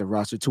the active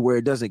roster to where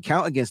it doesn't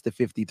count against the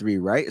 53,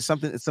 right? It's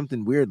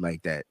something weird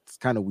like that. It's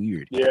kind of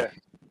weird. Yeah.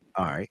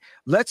 All right.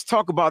 Let's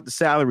talk about the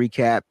salary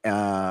cap.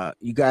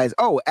 You guys,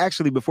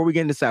 actually, before we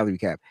get into salary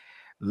cap,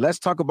 let's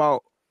talk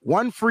about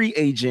one free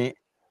agent.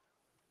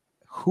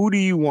 Who do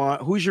you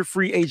want? Who's your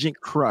free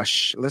agent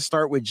crush? Let's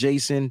start with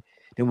Jason,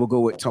 then we'll go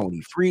with Tony.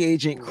 Free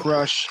agent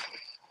crush.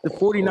 The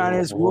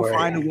 49ers will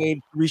find a way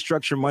to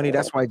restructure money.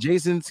 That's why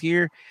Jason's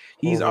here.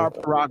 He's our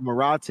Parag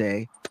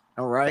Marate.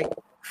 All right.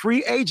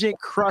 Free agent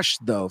crush,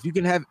 though. If you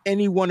can have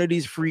any one of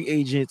these free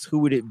agents, who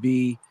would it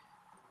be?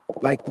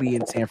 Likely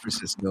in San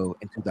Francisco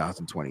in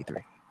 2023.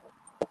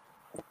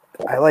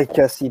 I like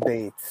Jesse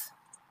Bates.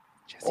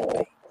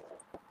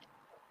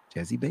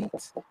 Jesse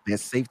Bates.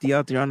 Best safety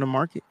out there on the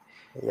market.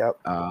 Yep.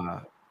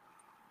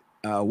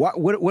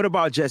 What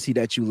about Jesse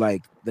that you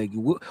like? Like,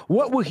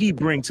 what will he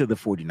bring to the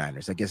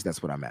 49ers? I guess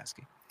that's what I'm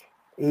asking.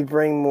 He'd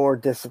bring more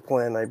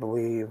discipline, I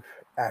believe,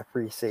 at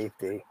free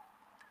safety.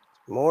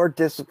 More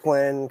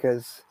discipline,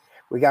 because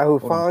we got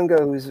Hufanga,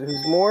 who's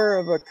more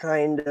of a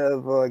kind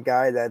of a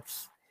guy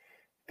that's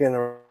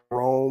gonna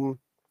roam,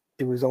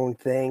 do his own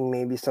thing.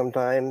 Maybe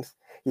sometimes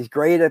he's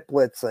great at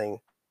blitzing.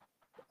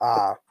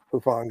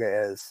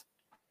 Hufanga is,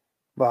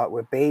 but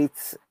with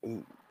Bates,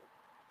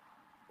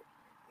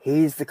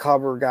 he's the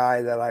cover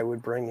guy that I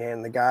would bring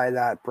in, the guy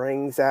that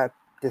brings that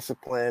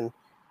discipline,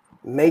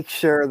 make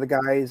sure the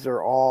guys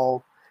are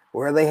all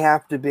where they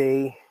have to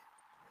be.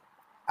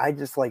 I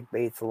just like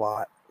Bates a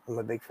lot. I'm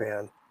a big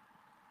fan.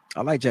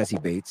 I like Jesse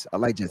Bates.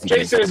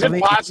 Jason, is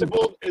it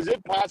possible? Is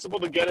it possible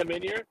to get him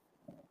in here?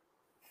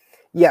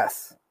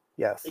 Yes.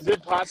 Is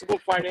it possible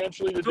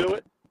financially to do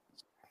it?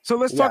 So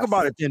let's talk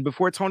about it then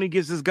before Tony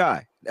gives his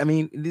guy. I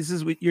mean, this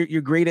is what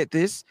you're great at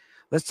this.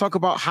 Let's talk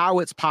about how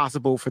it's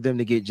possible for them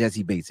to get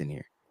Jesse Bates in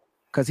here,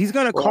 because he's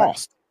going to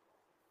cost.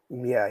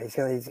 Yeah,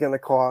 he's gonna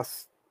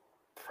cost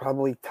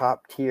probably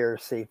top tier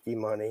safety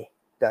money,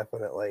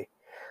 definitely.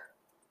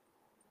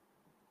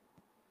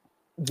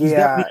 He's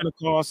definitely going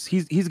to cost.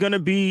 He's going to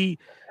be.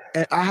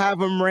 And I have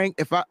him ranked.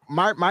 If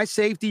my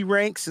safety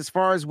ranks as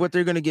far as what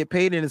they're going to get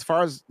paid, and as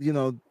far as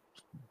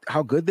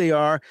how good they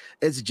are,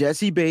 it's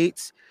Jesse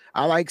Bates.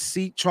 I like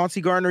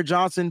Chauncey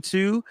Gardner-Johnson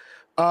too.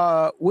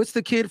 What's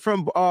the kid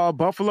from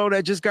Buffalo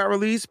that just got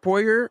released?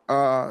 Poyer.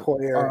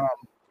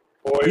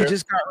 He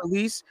just got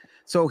released,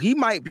 so he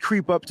might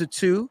creep up to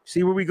 2.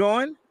 See where we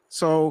going?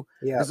 So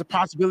there's a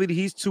possibility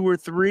he's 2 or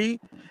 3,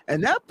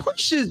 and that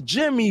pushes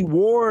Jimmy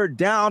Ward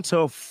down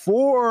to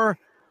 4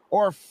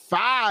 or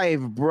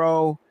 5,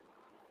 bro.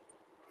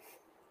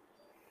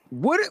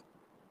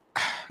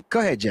 Go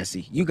ahead,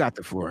 Jesse. You got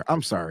the floor.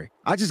 I'm sorry.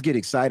 I just get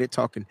excited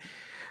talking.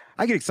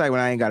 I get excited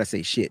when I ain't got to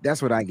say shit.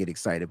 That's when I get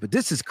excited. But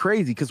this is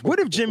crazy, because what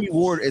if Jimmy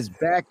Ward is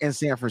back in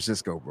San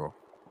Francisco, bro?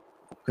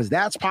 Because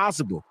that's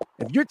possible.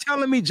 If you're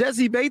telling me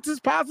Jesse Bates is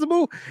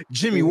possible,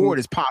 Jimmy Ward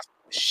is possible.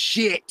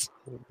 Shit.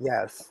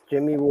 Yes,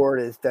 Jimmy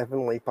Ward is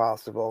definitely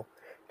possible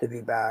to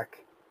be back.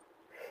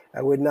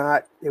 It would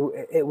not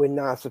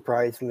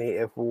surprise me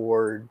if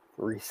Ward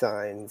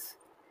resigns.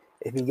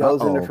 If he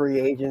goes into free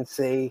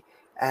agency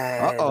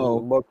and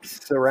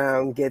looks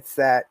around, gets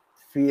that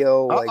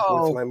feel like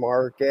what's my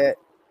market,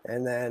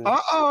 and then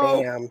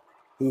bam,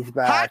 he's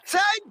back. Hot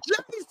take,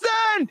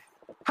 Jason.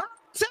 Hot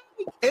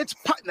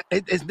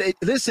take.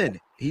 Listen,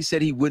 he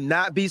said he would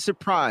not be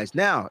surprised.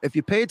 Now, if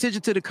you pay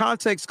attention to the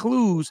context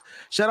clues,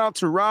 shout out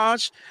to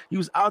Raj. He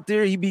was out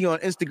there. He be on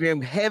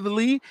Instagram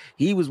heavily.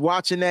 He was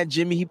watching that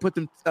Jimmy. He put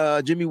them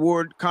Jimmy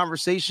Ward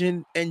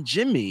conversation, and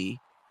Jimmy,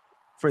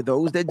 for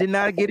those that did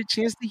not get a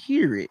chance to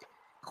hear it,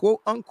 quote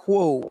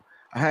unquote,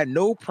 I had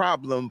no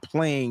problem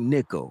playing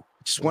nickel.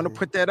 Just want to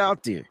put that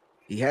out there.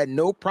 He had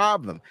no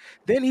problem.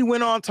 Then he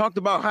went on, talked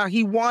about how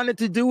he wanted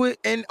to do it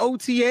in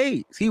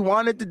OTAs. He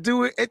wanted to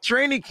do it at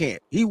training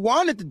camp. He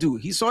wanted to do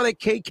it. He saw that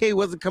KK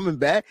wasn't coming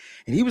back,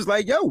 and he was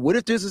like, yo, what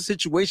if there's a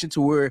situation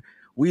to where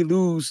we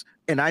lose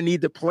and I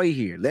need to play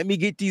here? Let me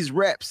get these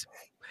reps.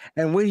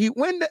 And when he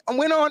went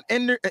on,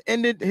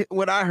 ended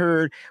what I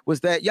heard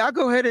was that y'all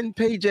go ahead and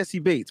pay Jesse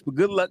Bates, but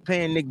good luck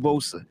paying Nick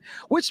Bosa,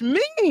 which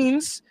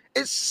means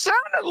it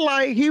sounded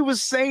like he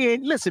was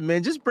saying, listen,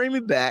 man, just bring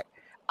me back.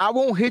 I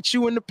won't hit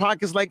you in the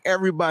pockets like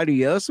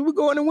everybody else. So we're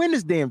going to win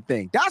this damn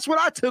thing. That's what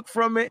I took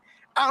from it.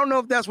 I don't know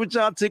if that's what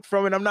y'all took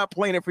from it. I'm not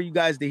playing it for you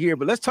guys to hear,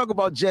 but let's talk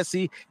about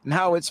Jesse and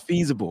how it's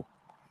feasible.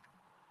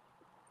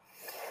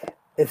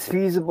 It's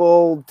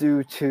feasible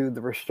due to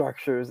the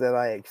restructures that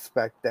I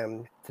expect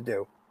them to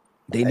do.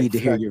 They need to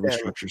hear your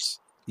restructures.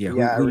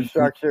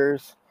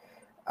 Restructures.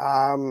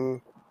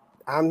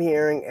 I'm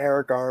hearing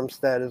Eric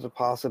Armstead as a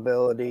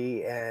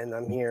possibility, and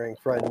I'm hearing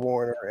Fred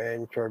Warner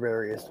and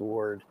Charvarius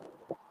Ward.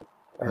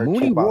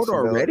 Mooney Ward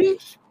already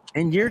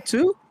in year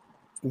 2?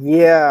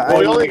 Yeah.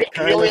 Well, he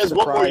only has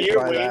one more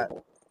year, Wayne.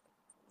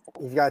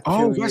 He's got 2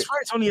 Oh, years. that's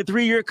right. It's only a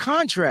 3-year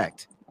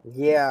contract.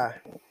 Yeah.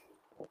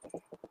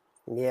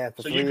 Yeah, it's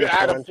a So you 3-year could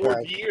add contract. a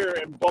 4th year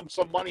and bump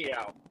some money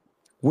out.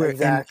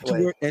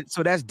 Exactly. And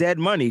so that's dead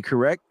money,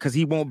 correct? Because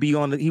he won't be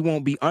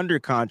under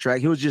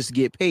contract. He'll just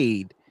get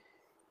paid.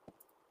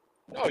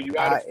 No, you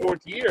add a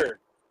 4th year.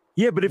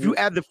 Yeah, but if you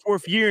add the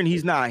 4th year and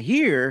he's not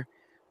here,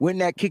 wouldn't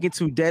that kick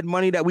into dead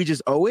money that we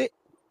just owe it?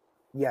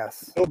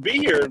 Yes. He'll be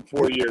here in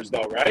 4 years,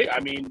 though, right? I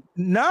mean,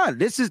 nah.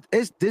 This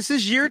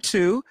is year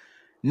 2.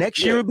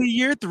 Next year will be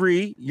year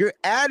 3. You're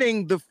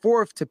adding the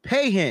 4th to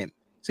pay him,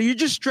 so you're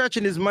just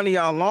stretching his money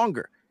out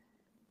longer.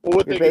 Well,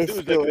 what they could do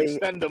is they could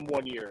extend him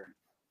 1 year.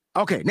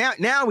 Okay,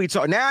 now we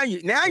talk. Now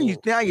you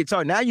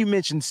talk. Now you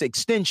mentioned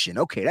extension.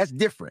 Okay, that's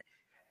different.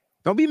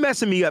 Don't be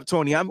messing me up,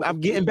 Tony.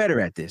 I'm getting better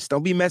at this.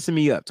 Don't be messing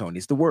me up, Tony.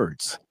 It's the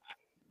words.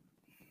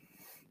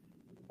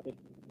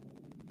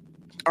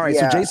 All right,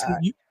 so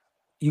Jason,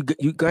 you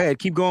go ahead.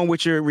 Keep going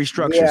with your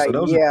restructure. Yeah, so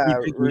those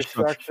are big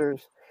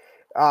restructures.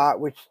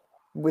 Which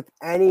with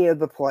any of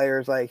the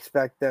players, I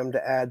expect them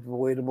to add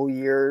voidable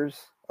years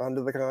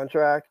under the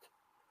contract.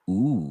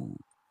 Ooh.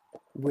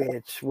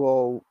 Which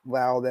will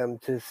allow them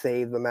to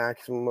save the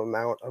maximum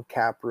amount of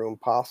cap room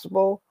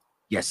possible.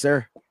 Yes,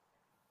 sir.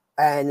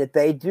 And if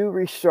they do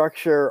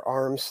restructure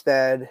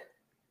Armstead,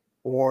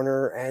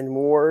 Warner, and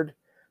Ward,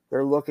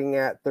 they're looking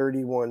at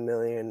 $31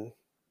 million,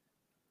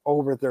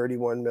 over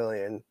 $31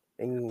 million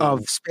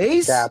of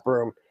space cap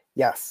room.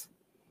 Yes.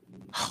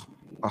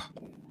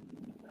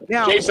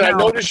 Now, Jason, I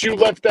noticed you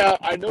left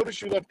out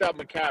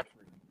McCaffrey.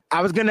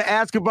 I was going to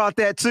ask about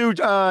that too.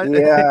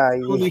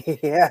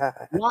 Yeah.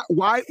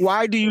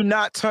 Why do you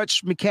not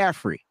touch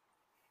McCaffrey?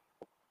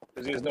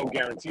 Because he has no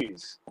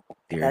guarantees.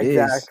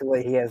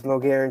 Exactly. He has no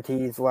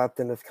guarantees left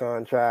in his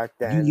contract.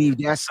 And you leave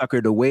that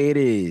sucker the way it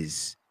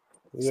is.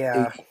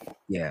 Yeah.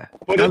 Yeah.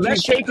 But if you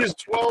take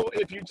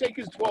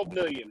his $12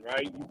 million,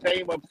 right? You pay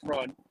him up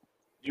front,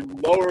 you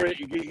lower it,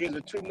 you give him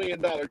a $2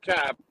 million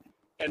cap,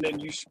 and then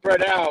you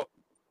spread out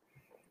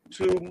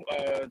so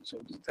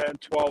 10,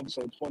 12,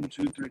 so it's 1,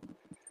 2, 3.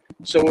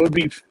 So it would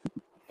be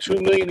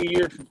 $2 million a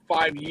year for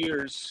 5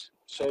 years.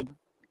 So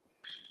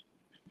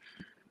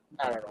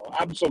I don't know.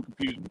 I'm so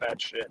confused with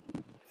that shit.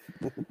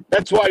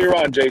 That's why you're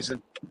on,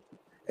 Jason.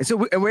 And so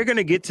we're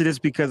gonna get to this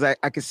because I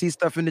can see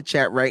stuff in the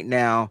chat right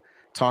now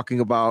talking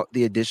about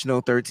the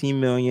additional 13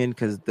 million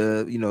because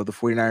the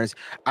 49ers.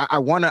 I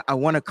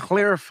wanna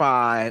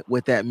clarify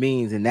what that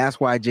means, and that's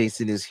why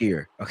Jason is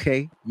here.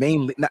 Okay,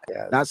 mainly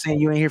not saying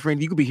you ain't here for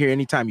anything. You could be here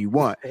anytime you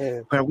want,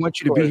 but I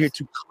want you to be here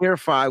to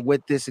clarify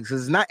what this is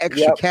because it's not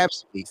extra cap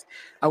space.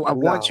 I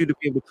want you to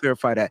be able to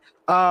clarify that.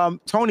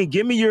 Tony,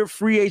 give me your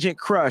free agent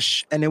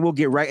crush, and then we'll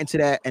get right into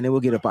that, and then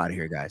we'll get up out of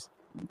here, guys.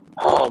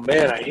 Oh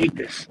man, I hate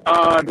this.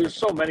 There's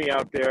so many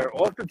out there.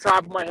 Off the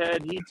top of my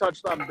head, he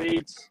touched on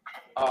Bates.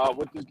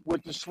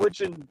 With the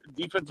switch in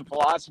defensive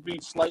philosophy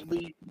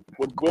slightly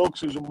with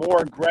Wilkes, who's a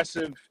more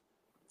aggressive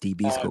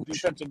DB's coach.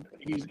 Defensive.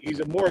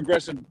 He's a more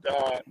aggressive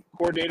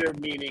coordinator,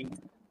 meaning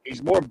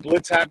he's more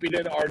blitz happy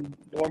than our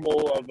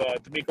normal of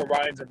D'Amico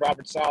Ryans and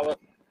Robert Saleh.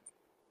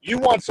 You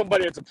want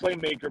somebody that's a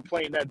playmaker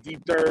playing that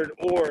deep third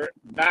or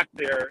back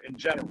there in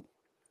general.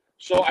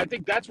 So I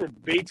think that's where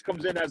Bates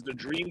comes in as the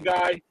dream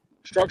guy.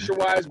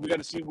 Structure-wise, we got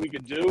to see what we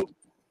can do.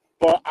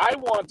 But I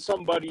want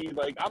somebody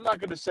like I'm not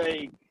going to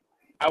say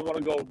I want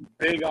to go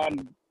big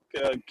on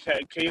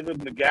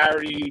Caleb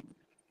McGarry.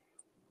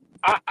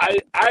 I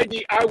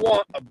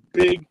want a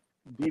big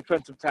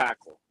defensive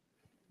tackle.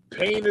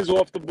 Payne is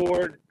off the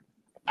board.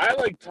 I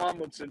like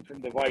Tomlinson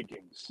from the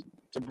Vikings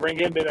to bring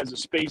him in as a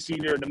space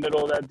eater in the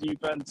middle of that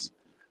defense.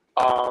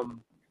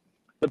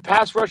 The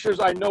pass rushers,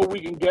 I know we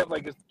can get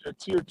like a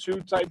tier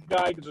 2 type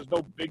guy because there's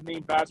no big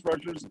name pass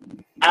rushers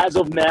as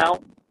of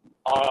now.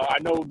 I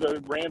know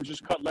the Rams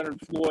just cut Leonard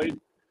Floyd.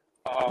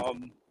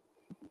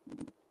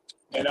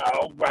 And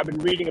I've been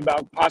reading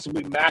about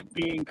possibly Mack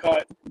being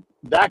cut.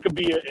 That could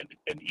be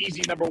an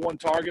easy number 1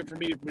 target for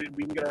me if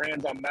we can get our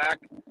hands on Mack.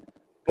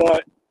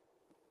 But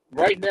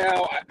right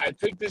now, I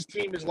think this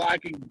team is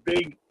lacking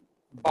big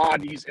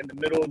bodies in the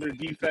middle of their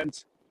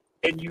defense.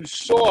 And you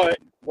saw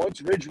it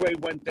once Ridgeway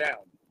went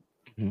down.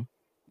 Mm-hmm.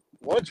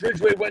 Once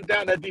Ridgeway went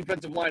down, that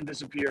defensive line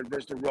disappeared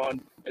versus the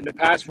run, and the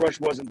pass rush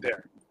wasn't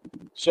there.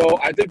 So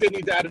I think they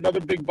need to add another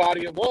big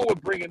body along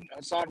with bringing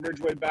Hassan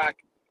Ridgeway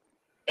back.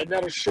 And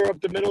that'll shore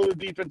up the middle of the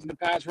defense in the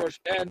pass rush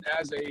and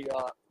as the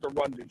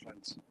run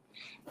defense.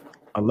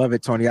 I love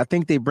it, Tony. I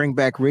think they bring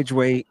back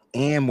Ridgeway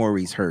and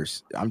Maurice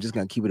Hurst. I'm just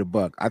going to keep it a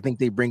buck. I think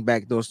they bring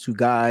back those 2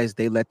 guys.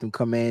 They let them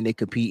come in. They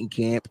compete in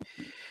camp,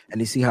 and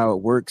they see how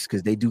it works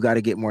because they do got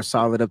to get more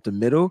solid up the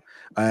middle.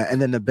 And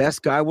then the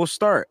best guy will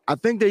start. I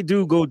think they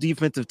do go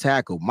defensive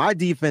tackle. My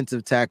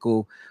defensive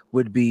tackle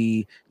would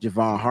be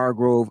Javon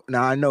Hargrove.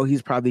 Now, I know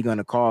he's probably going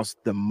to cost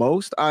the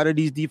most out of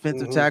these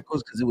defensive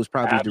tackles because it was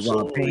probably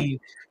Deron Payne,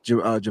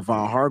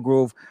 Javon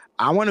Hargrove.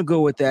 I want to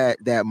go with that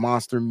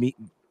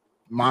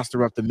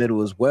monster up the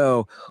middle as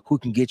well, who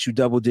can get you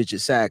double-digit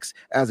sacks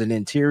as an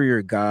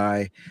interior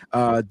guy.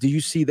 Do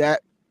you see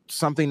that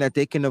something that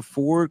they can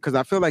afford? Because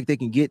I feel like they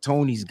can get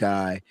Tony's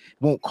guy.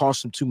 It won't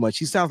cost them too much.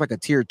 He sounds like a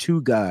tier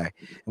 2 guy.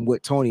 And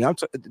what Tony,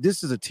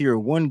 this is a tier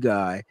 1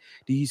 guy.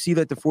 Do you see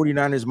that the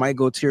 49ers might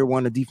go tier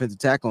 1 of defensive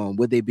tackle? And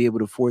would they be able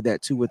to afford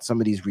that too with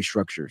some of these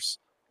restructures?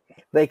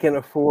 They can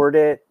afford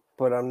it,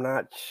 but I'm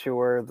not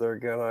sure they're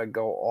gonna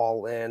go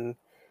all in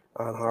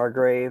on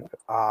Hargrave.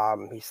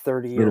 He's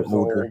 30 A little years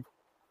older, old.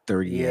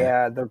 30.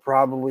 Yeah, they're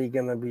probably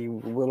gonna be a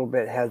little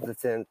bit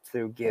hesitant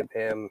to give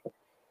him,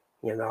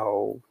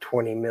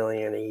 20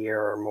 million a year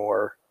or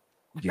more,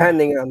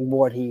 depending on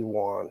what he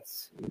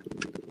wants.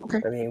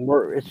 Okay. I mean,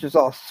 it's just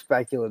all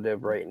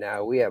speculative right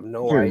now. We have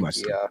no Very much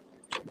so. idea.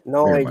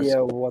 No Very much idea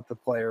so. what the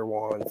player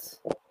wants.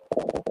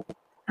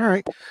 All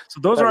right. So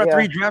those But are our yeah.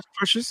 3 draft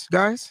crushes,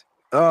 guys.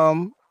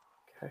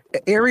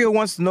 Area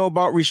wants to know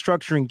about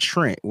restructuring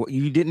Trent. Well,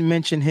 you didn't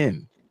mention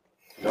him.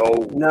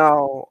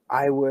 No,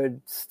 I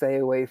would stay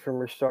away from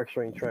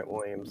restructuring Trent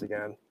Williams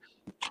again.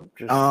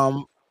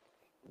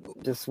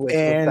 Just with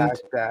the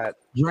fact that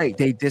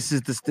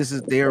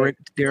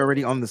they're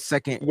already on the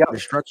second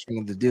restructuring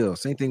of the deal.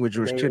 Same thing with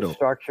George Kittle.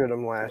 Restructured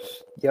him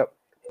last.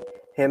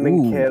 Him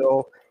and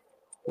Kittle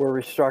were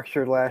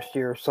restructured last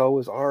year. So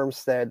was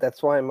Armstead.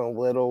 That's why I'm a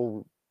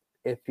little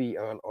iffy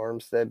on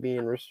Armstead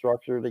being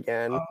restructured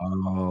again.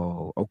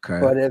 Oh,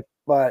 okay.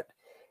 But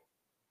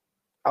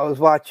I was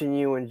watching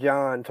you and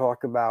John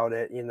talk about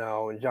it, and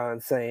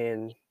John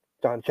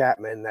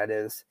Chapman, that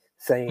is,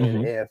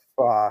 saying if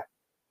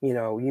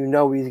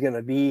he's going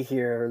to be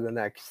here the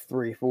next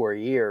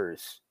 3-4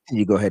 years,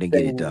 you go ahead and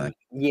get it done.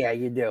 Yeah,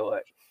 you do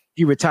it.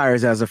 He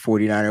retires as a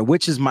 49er,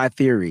 which is my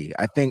theory.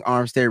 I think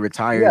Armstead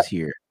retires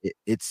here.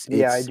 It's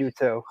I do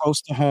too.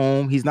 Close to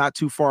home. He's not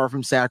too far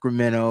from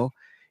Sacramento.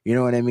 You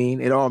know what I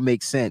mean? It all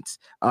makes sense.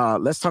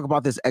 Let's talk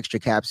about this extra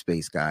cap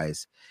space,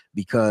 guys,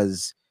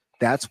 because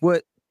that's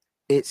what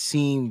it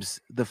seems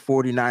the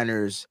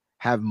 49ers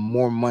have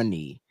more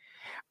money.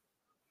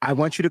 I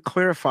want you to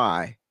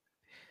clarify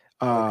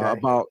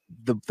about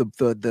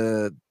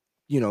the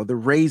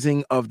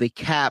raising of the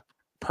cap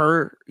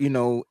per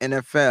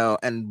NFL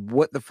and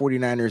what the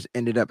 49ers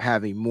ended up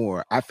having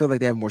more. I feel like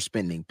they have more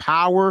spending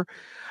power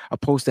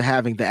opposed to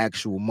having the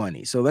actual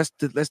money. So let's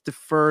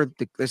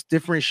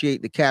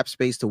differentiate the cap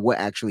space to what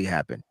actually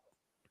happened.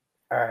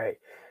 All right.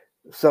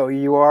 So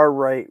you are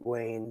right,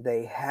 Wayne.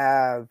 They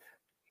have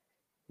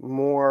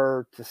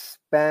more to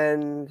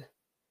spend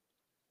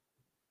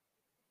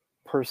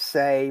per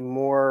se,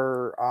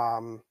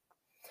 more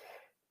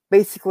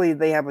basically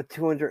they have a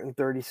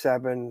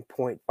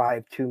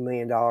 $237.52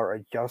 million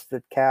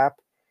adjusted cap,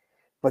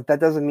 but that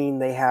doesn't mean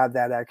they have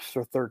that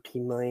extra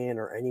 $13 million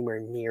or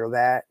anywhere near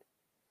that.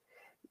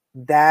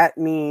 That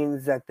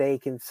means that they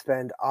can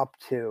spend up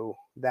to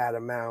that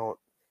amount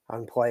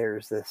on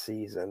players this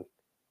season.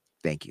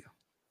 Thank you.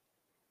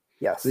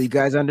 Yes. So you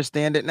guys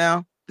understand it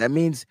now? That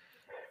means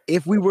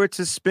if we were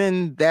to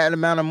spend that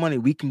amount of money,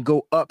 we can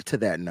go up to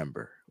that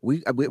number.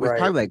 We're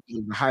probably like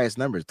the highest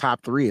numbers,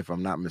 top 3, if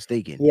I'm not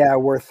mistaken. Yeah,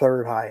 we're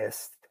third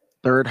highest.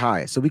 Third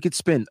highest. So we could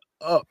spend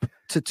up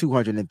to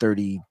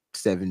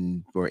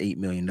 $237 or $8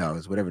 million,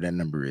 whatever that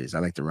number is. I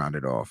like to round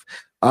it off.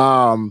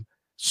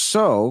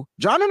 So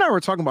John and I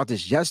were talking about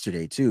this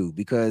yesterday too,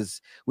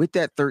 because with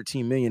that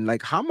 13 million,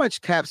 like how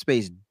much cap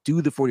space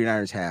do the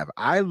 49ers have?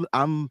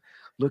 I'm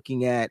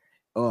looking at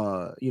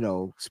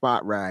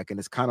Spot Rack, and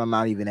it's kind of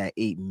not even at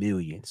 8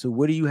 million. So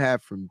what do you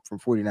have from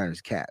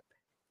 49ers cap?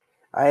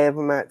 I have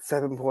them at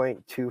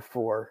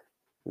 7.24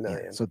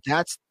 million. Yeah, so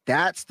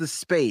that's the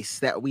space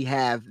that we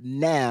have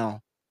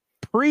now,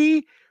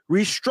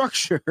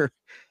 pre-restructure,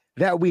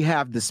 that we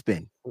have to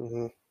spend.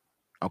 Mm-hmm.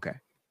 Okay.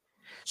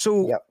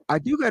 So I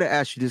do got to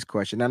ask you this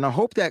question, and I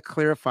hope that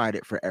clarified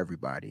it for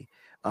everybody.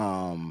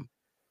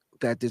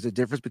 That there's a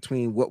difference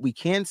between what we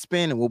can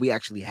spend and what we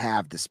actually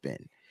have to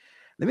spend.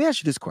 Let me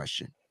ask you this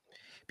question,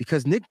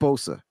 because Nick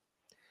Bosa,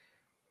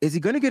 is he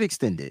going to get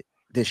extended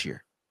this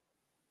year?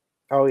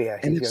 Oh yeah,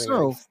 and if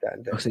so,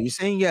 so you're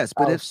saying yes,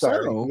 but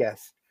so,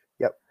 yes,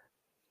 yep.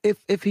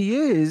 If he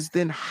is,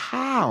 then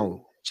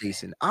how,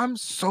 Jason? I'm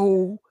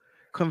so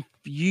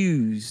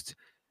confused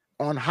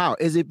on how.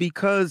 Is it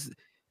because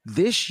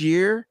this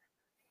year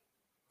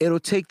it'll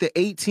take the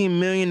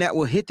 18 million that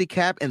will hit the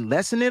cap and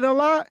lessen it a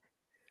lot,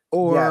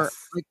 or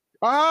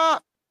I'm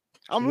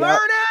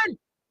learning.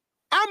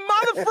 I'm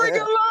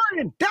motherfucking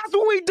learning. That's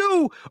what we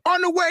do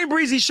on the Wayne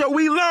Breezy Show.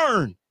 We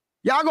learn.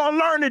 Y'all gonna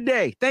learn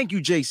today. Thank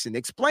you, Jason.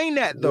 Explain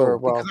that though,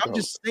 because I'm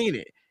just saying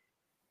it.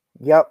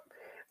 Yep.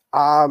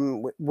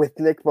 With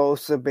Nick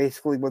Bosa,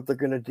 basically what they're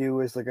gonna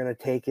do is they're gonna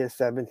take his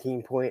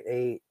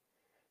 $17.8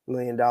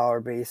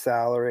 million base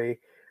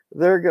salary.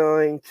 They're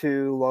going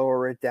to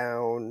lower it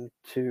down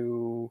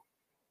to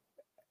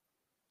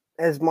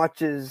as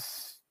much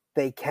as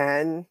they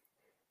can,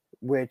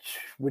 which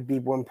would be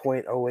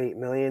 1.08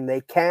 million. They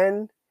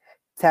can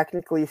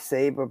technically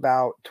save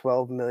about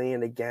 12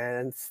 million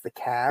against the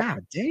cap.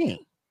 God dang.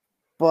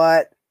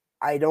 But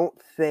I don't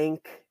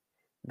think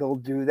they'll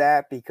do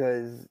that,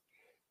 because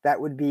that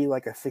would be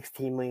like a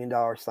 $16 million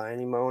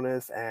signing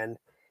bonus, and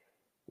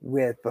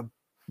with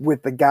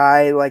with the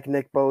guy like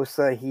Nick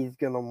Bosa, he's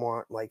going to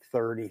want like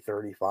 30,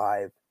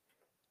 35.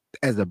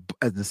 As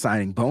the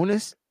signing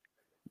bonus?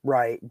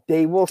 Right.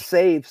 They will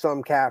save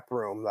some cap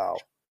room though.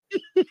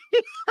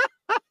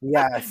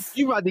 Yes.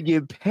 You about to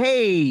get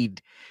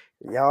paid.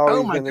 Yo, Oh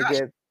he's my gonna gosh.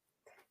 get.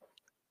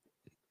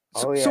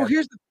 So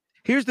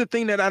here's the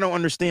thing that I don't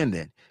understand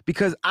then,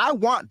 because I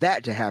want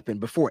that to happen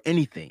before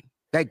anything.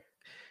 Like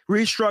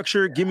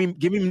restructure, give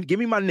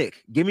me my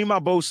Nick, give me my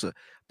Bosa.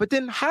 But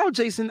then how,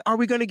 Jason, are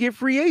we going to get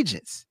free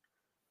agents?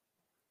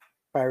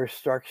 By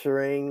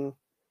restructuring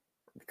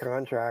the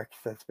contracts.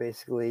 That's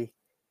basically.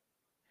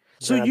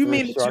 So you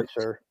mean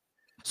restructure?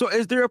 So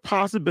is there a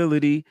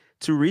possibility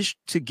to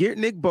get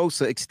Nick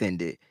Bosa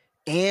extended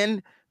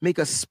and make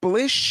a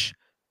splish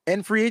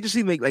and free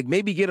agency, like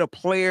maybe get a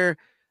player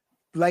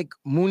like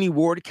Mooney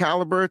Ward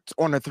caliber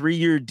on a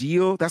 3-year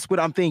deal? That's what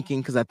I'm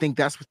thinking, because I think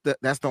that's the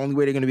only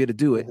way they're going to be able to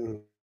do it. Mm-hmm.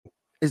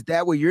 Is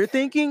that what you're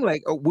thinking?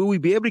 Like, will we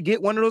be able to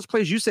get one of those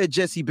players? You said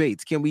Jesse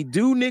Bates. Can we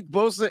do Nick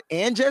Bosa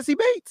and Jesse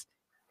Bates?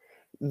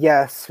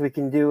 Yes, we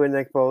can do a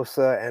Nick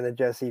Bosa and a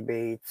Jesse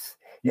Bates.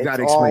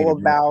 It's all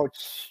about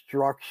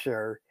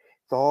structure.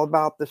 It's all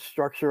about the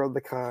structure of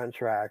the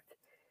contract.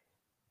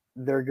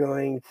 They're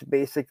going to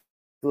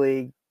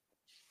basically,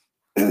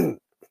 they're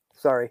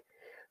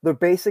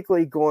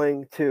basically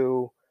going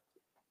to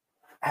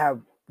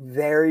have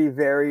very,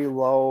 very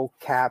low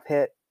cap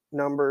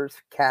numbers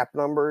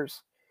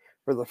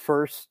for the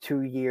first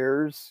 2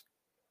 years,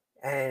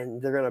 and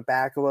they're going to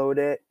backload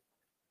it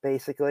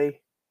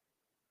basically.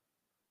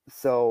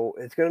 So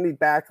it's going to be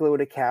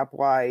backloaded cap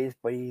wise,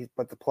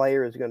 but the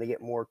player is going to get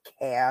more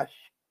cash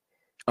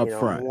up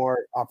front. More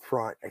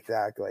upfront.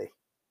 Exactly.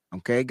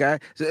 Okay, guy.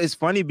 So it's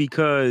funny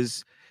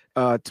because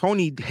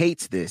Tony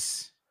hates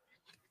this,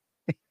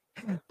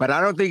 but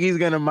I don't think he's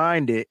going to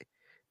mind it.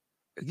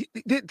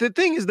 The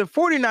thing is, the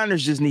 49ers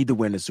just need to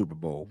win the Super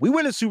Bowl. We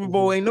win the Super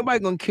Bowl, ain't nobody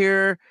going to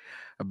care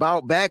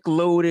about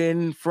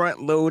backloading, front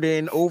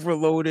loading,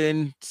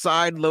 overloading,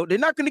 side load. They're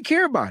not going to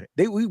care about it.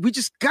 We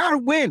just got to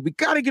win. We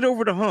got to get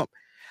over the hump.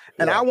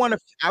 And I want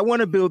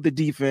to build the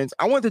defense.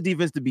 I want the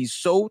defense to be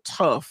so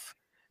tough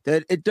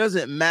that it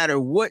doesn't matter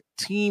what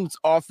team's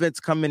offense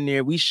come in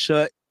there, we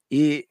shut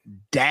it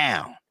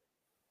down.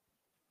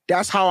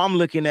 That's how I'm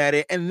looking at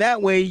it. And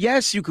that way,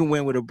 yes, you can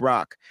win with a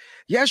Brock.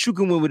 Yes, you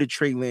can win with a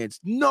Trey Lance.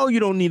 No, you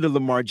don't need a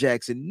Lamar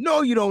Jackson.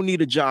 No, you don't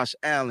need a Josh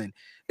Allen.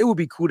 It would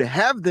be cool to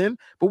have them,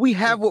 but we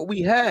have what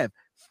we have.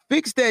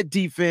 Fix that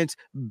defense,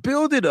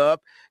 build it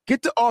up,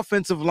 get the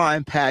offensive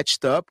line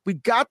patched up. We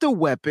got the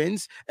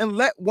weapons, and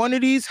let one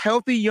of these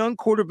healthy young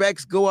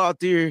quarterbacks go out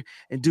there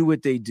and do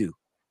what they do.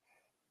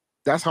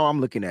 That's how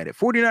I'm looking at it.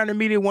 49er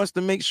Media wants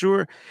to make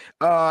sure.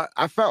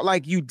 I felt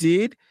like you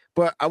did,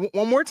 but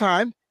one more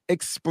time,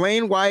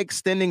 explain why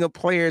extending a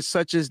player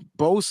such as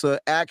Bosa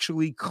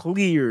actually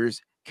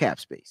clears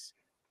cap space.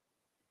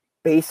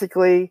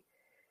 Basically,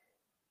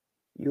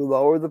 you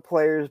lower the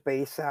player's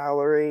base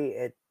salary,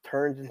 it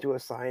turns into a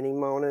signing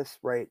bonus,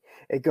 right?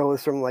 It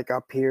goes from like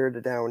up here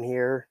to down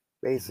here,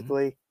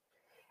 basically.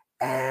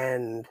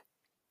 And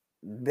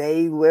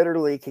they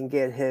literally can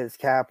get his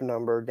cap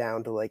number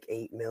down to like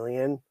 8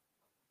 million.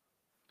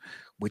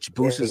 Which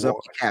boosts up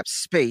cap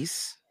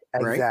space.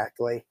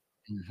 Exactly. Right?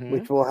 Mm-hmm.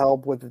 Which will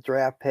help with the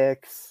draft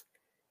picks.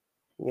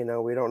 We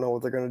don't know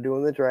what they're going to do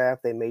in the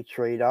draft. They may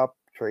trade up,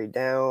 trade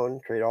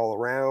down, trade all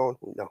around.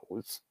 Who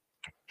knows?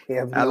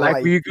 I like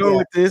where you go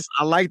with this.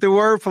 I like the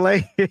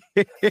wordplay.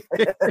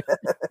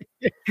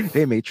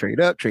 They may trade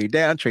up, trade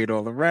down, trade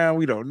all around.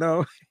 We don't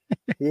know.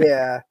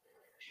 Yeah.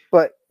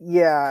 But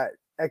yeah,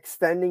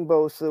 extending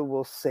Bosa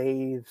will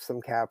save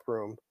some cap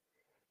room.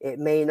 It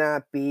may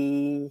not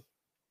be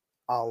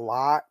a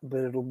lot, but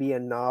it'll be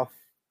enough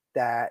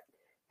that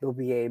they'll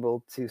be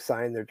able to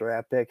sign their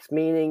draft picks,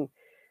 meaning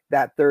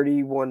that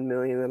 31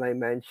 million that I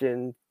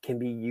mentioned can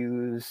be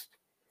used.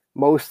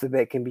 Most of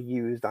it can be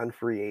used on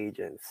free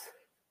agents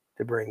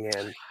to bring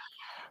in.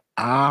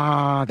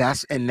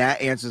 That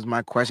answers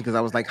my question, because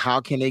I was like,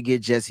 how can they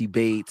get Jesse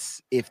Bates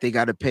if they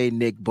got to pay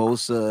Nick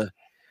Bosa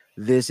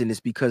this? And it's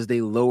because they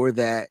lower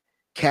that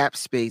cap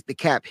space, the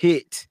cap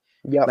hit,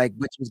 like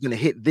which was going to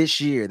hit this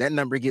year. That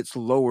number gets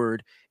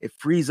lowered. It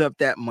frees up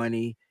that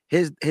money.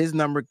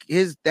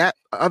 That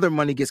other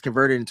money gets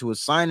converted into a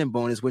signing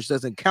bonus, which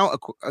doesn't count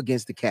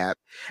against the cap.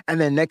 And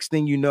then next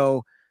thing you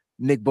know,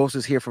 Nick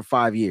Bosa's here for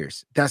 5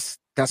 years. That's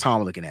how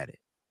I'm looking at it.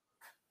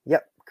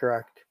 Yep,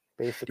 correct.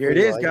 Basically, here it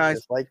is, guys.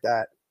 Just like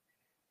that.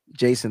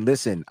 Jason,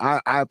 listen, I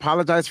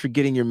apologize for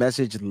getting your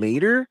message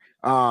later.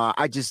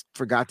 I just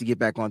forgot to get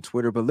back on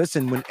Twitter. But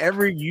listen,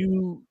 whenever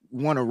you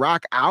want to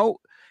rock out,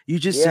 you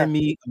just send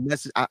me a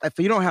message. If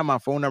you don't have my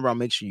phone number, I'll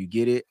make sure you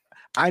get it.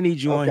 I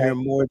need you on here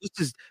more.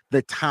 This is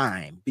the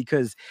time,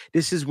 because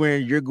this is where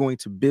you're going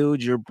to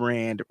build your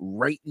brand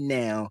right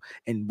now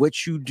and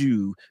what you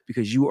do,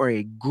 because you are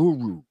a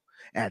guru.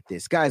 at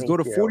this. Guys, go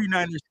to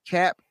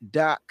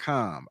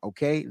 49erscap.com,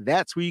 okay?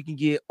 That's where you can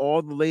get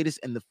all the latest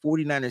in the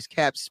 49ers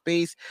cap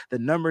space. The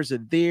numbers are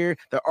there.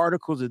 The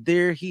articles are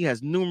there. He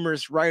has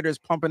numerous writers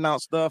pumping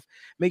out stuff.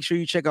 Make sure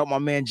you check out my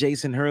man,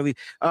 Jason Hurley.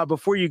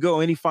 Before you go,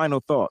 any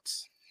final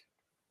thoughts?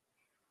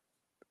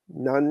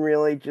 None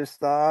really.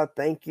 Just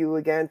thank you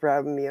again for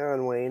having me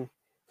on, Wayne.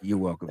 You're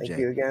welcome, Thank Jay.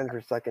 you again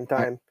for second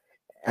time.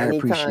 I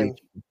appreciate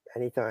you.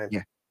 Anytime.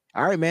 Yeah.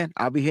 All right, man.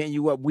 I'll be hitting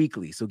you up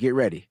weekly, so get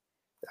ready.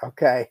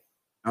 Okay.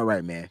 All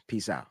right, man.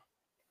 Peace out.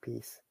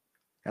 Peace.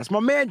 That's my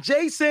man,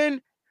 Jason.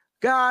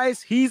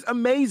 Guys, he's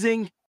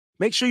amazing.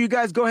 Make sure you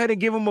guys go ahead and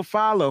give him a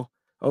follow,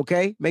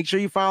 okay? Make sure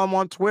you follow him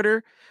on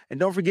Twitter. And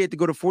don't forget to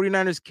go to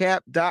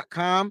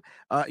 49erscap.com.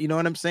 You know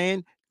what I'm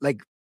saying?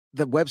 Like,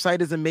 the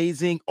website is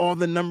amazing. All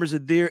the numbers are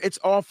there. It's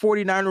all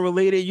 49er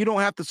related. You don't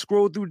have to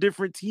scroll through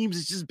different teams.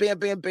 It's just bam,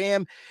 bam,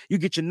 bam. You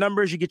get your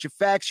numbers, you get your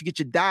facts, you get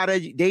your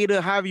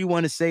data, however you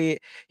want to say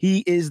it.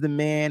 He is the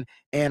man,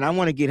 and I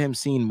want to get him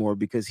seen more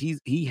because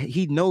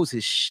he knows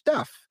his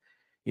stuff.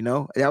 You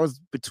know, that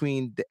was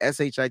between the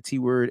SHIT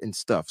word and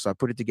stuff. So I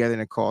put it together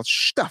and it called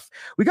stuff.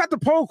 We got the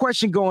poll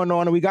question going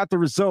on, and we got the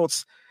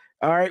results.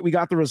 All right, we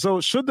got the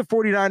results. Should the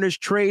 49ers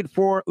trade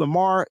for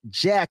Lamar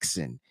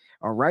Jackson?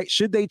 All right.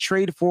 Should they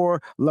trade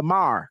for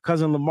Lamar,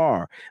 cousin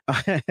Lamar?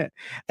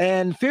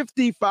 And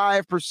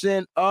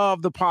 55%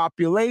 of the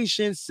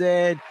population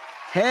said,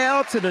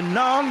 hell to the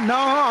no,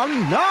 no,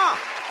 no.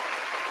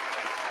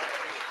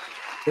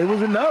 It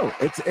was a no.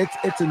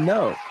 It's a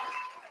no.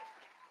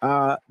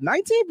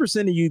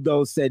 19% of you,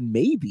 though, said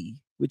maybe,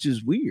 which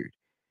is weird,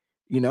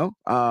 you know?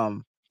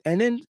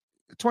 And then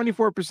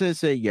 24%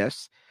 said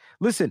yes.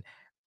 Listen,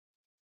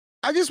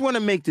 I just want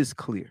to make this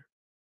clear.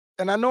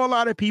 And I know a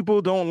lot of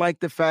people don't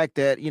like the fact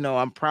that, you know,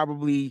 I'm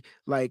probably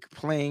like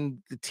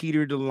playing the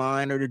teeter the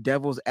line or the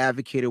devil's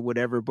advocate or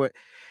whatever, but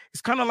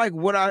it's kind of like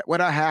what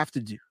I have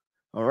to do.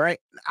 All right.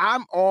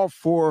 I'm all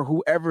for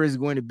whoever is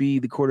going to be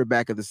the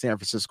quarterback of the San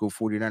Francisco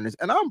 49ers.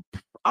 And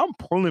I'm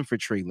pulling for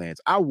Trey Lance.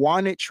 I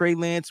wanted Trey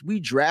Lance. We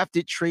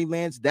drafted Trey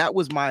Lance. That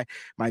was my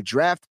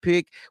draft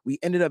pick. We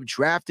ended up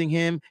drafting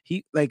him.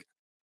 He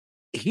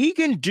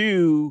can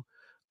do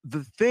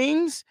the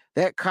things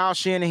that Kyle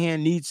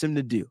Shanahan needs him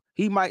to do.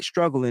 He might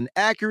struggle in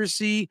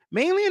accuracy,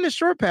 mainly in the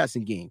short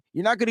passing game.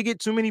 You're not going to get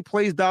too many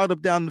plays dialed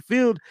up down the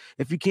field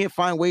if you can't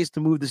find ways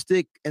to move the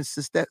stick and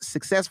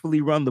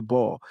successfully run the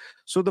ball.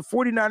 So the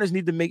 49ers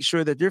need to make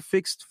sure that they're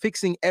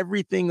fixing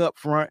everything up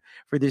front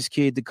for this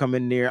kid to come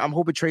in there. I'm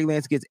hoping Trey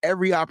Lance gets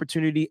every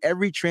opportunity,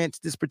 every chance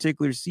this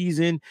particular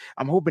season.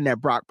 I'm hoping that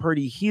Brock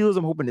Purdy heals.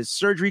 I'm hoping his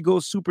surgery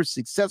goes super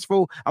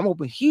successful. I'm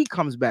hoping he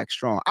comes back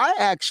strong. I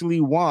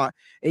actually want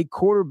a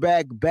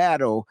quarterback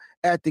battle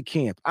at the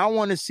camp. I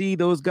want to see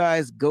those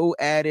guys go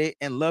at it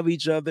and love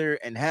each other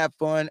and have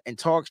fun and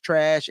talk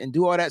trash and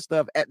do all that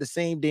stuff at the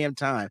same damn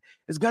time.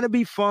 It's going to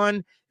be fun.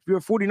 If you're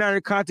a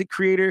 49er content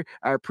creator,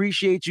 I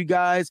appreciate you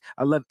guys.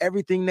 I love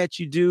everything that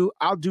you do.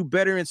 I'll do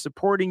better in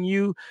supporting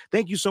you.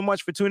 Thank you so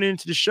much for tuning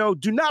into the show.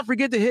 Do not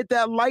forget to hit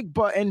that like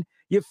button.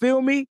 You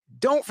feel me?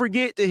 Don't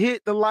forget to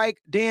hit the like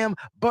damn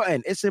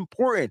button. It's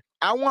important.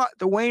 I want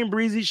the Wayne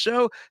Breezy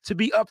Show to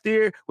be up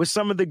there with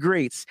some of the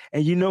greats,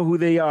 and you know who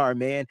they are,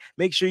 man.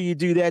 Make sure you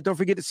do that. Don't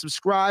forget to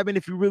subscribe, and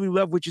if you really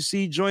love what you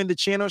see, join the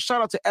channel.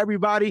 Shout out to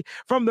everybody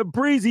from the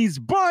Breezy's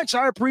Bunch.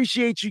 I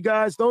appreciate you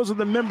guys. Those are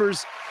the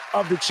members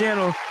of the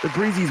channel, the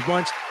Breezy's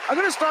Bunch. I'm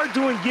going to start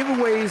doing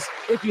giveaways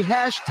if you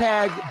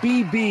hashtag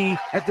BB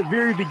at the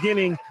very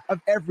beginning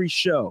of every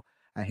show.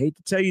 I hate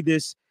to tell you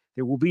this.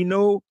 There will be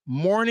no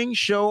morning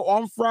show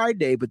on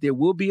Friday, but there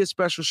will be a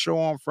special show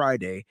on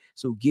Friday.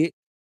 So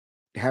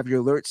have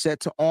your alert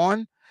set to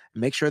on.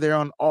 Make sure they're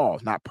on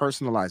all, not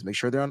personalized. Make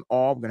sure they're on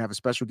all. We're going to have a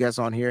special guest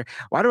on here.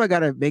 Why do I got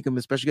to make him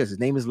a special guest? His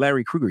name is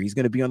Larry Kruger. He's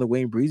going to be on the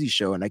Wayne Breezy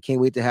Show, and I can't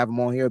wait to have him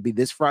on here. It'll be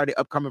this Friday,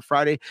 upcoming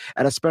Friday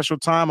at a special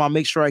time. I'll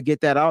make sure I get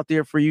that out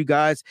there for you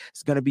guys.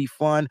 It's going to be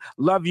fun.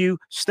 Love you.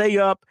 Stay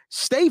up.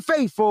 Stay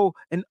faithful.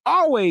 And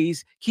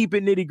always keep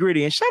it nitty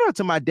gritty. And shout out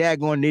to my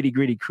daggone nitty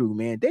gritty crew,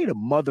 man. They the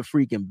mother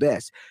freaking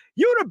best.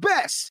 You the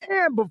best.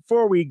 And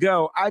before we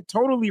go, I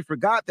totally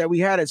forgot that we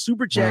had a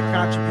super chat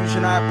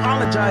contribution. I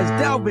apologize,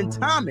 Delvin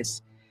Thomas.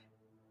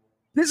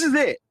 This is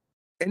it.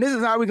 And this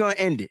is how we're going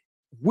to end it.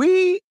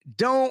 We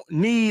don't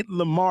need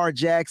Lamar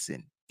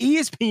Jackson.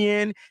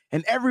 ESPN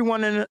and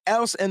everyone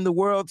else in the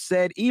world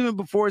said, even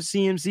before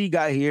CMC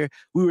got here,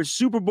 we were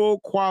Super Bowl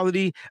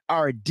quality.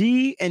 Our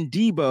D and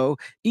Debo,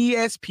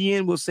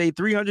 ESPN will say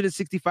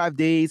 365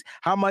 days,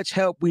 how much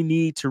help we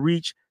need to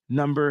reach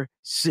number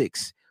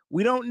 6.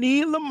 We don't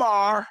need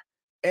Lamar.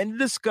 End of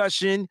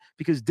discussion,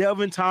 because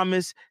Delvin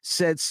Thomas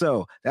said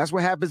so. That's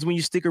what happens when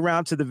you stick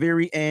around to the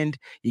very end.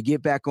 You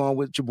get back on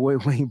with your boy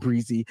Wayne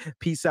Breezy.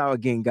 Peace out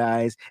again,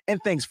 guys. And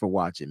thanks for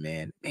watching,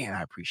 man. Man,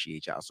 I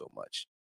appreciate y'all so much.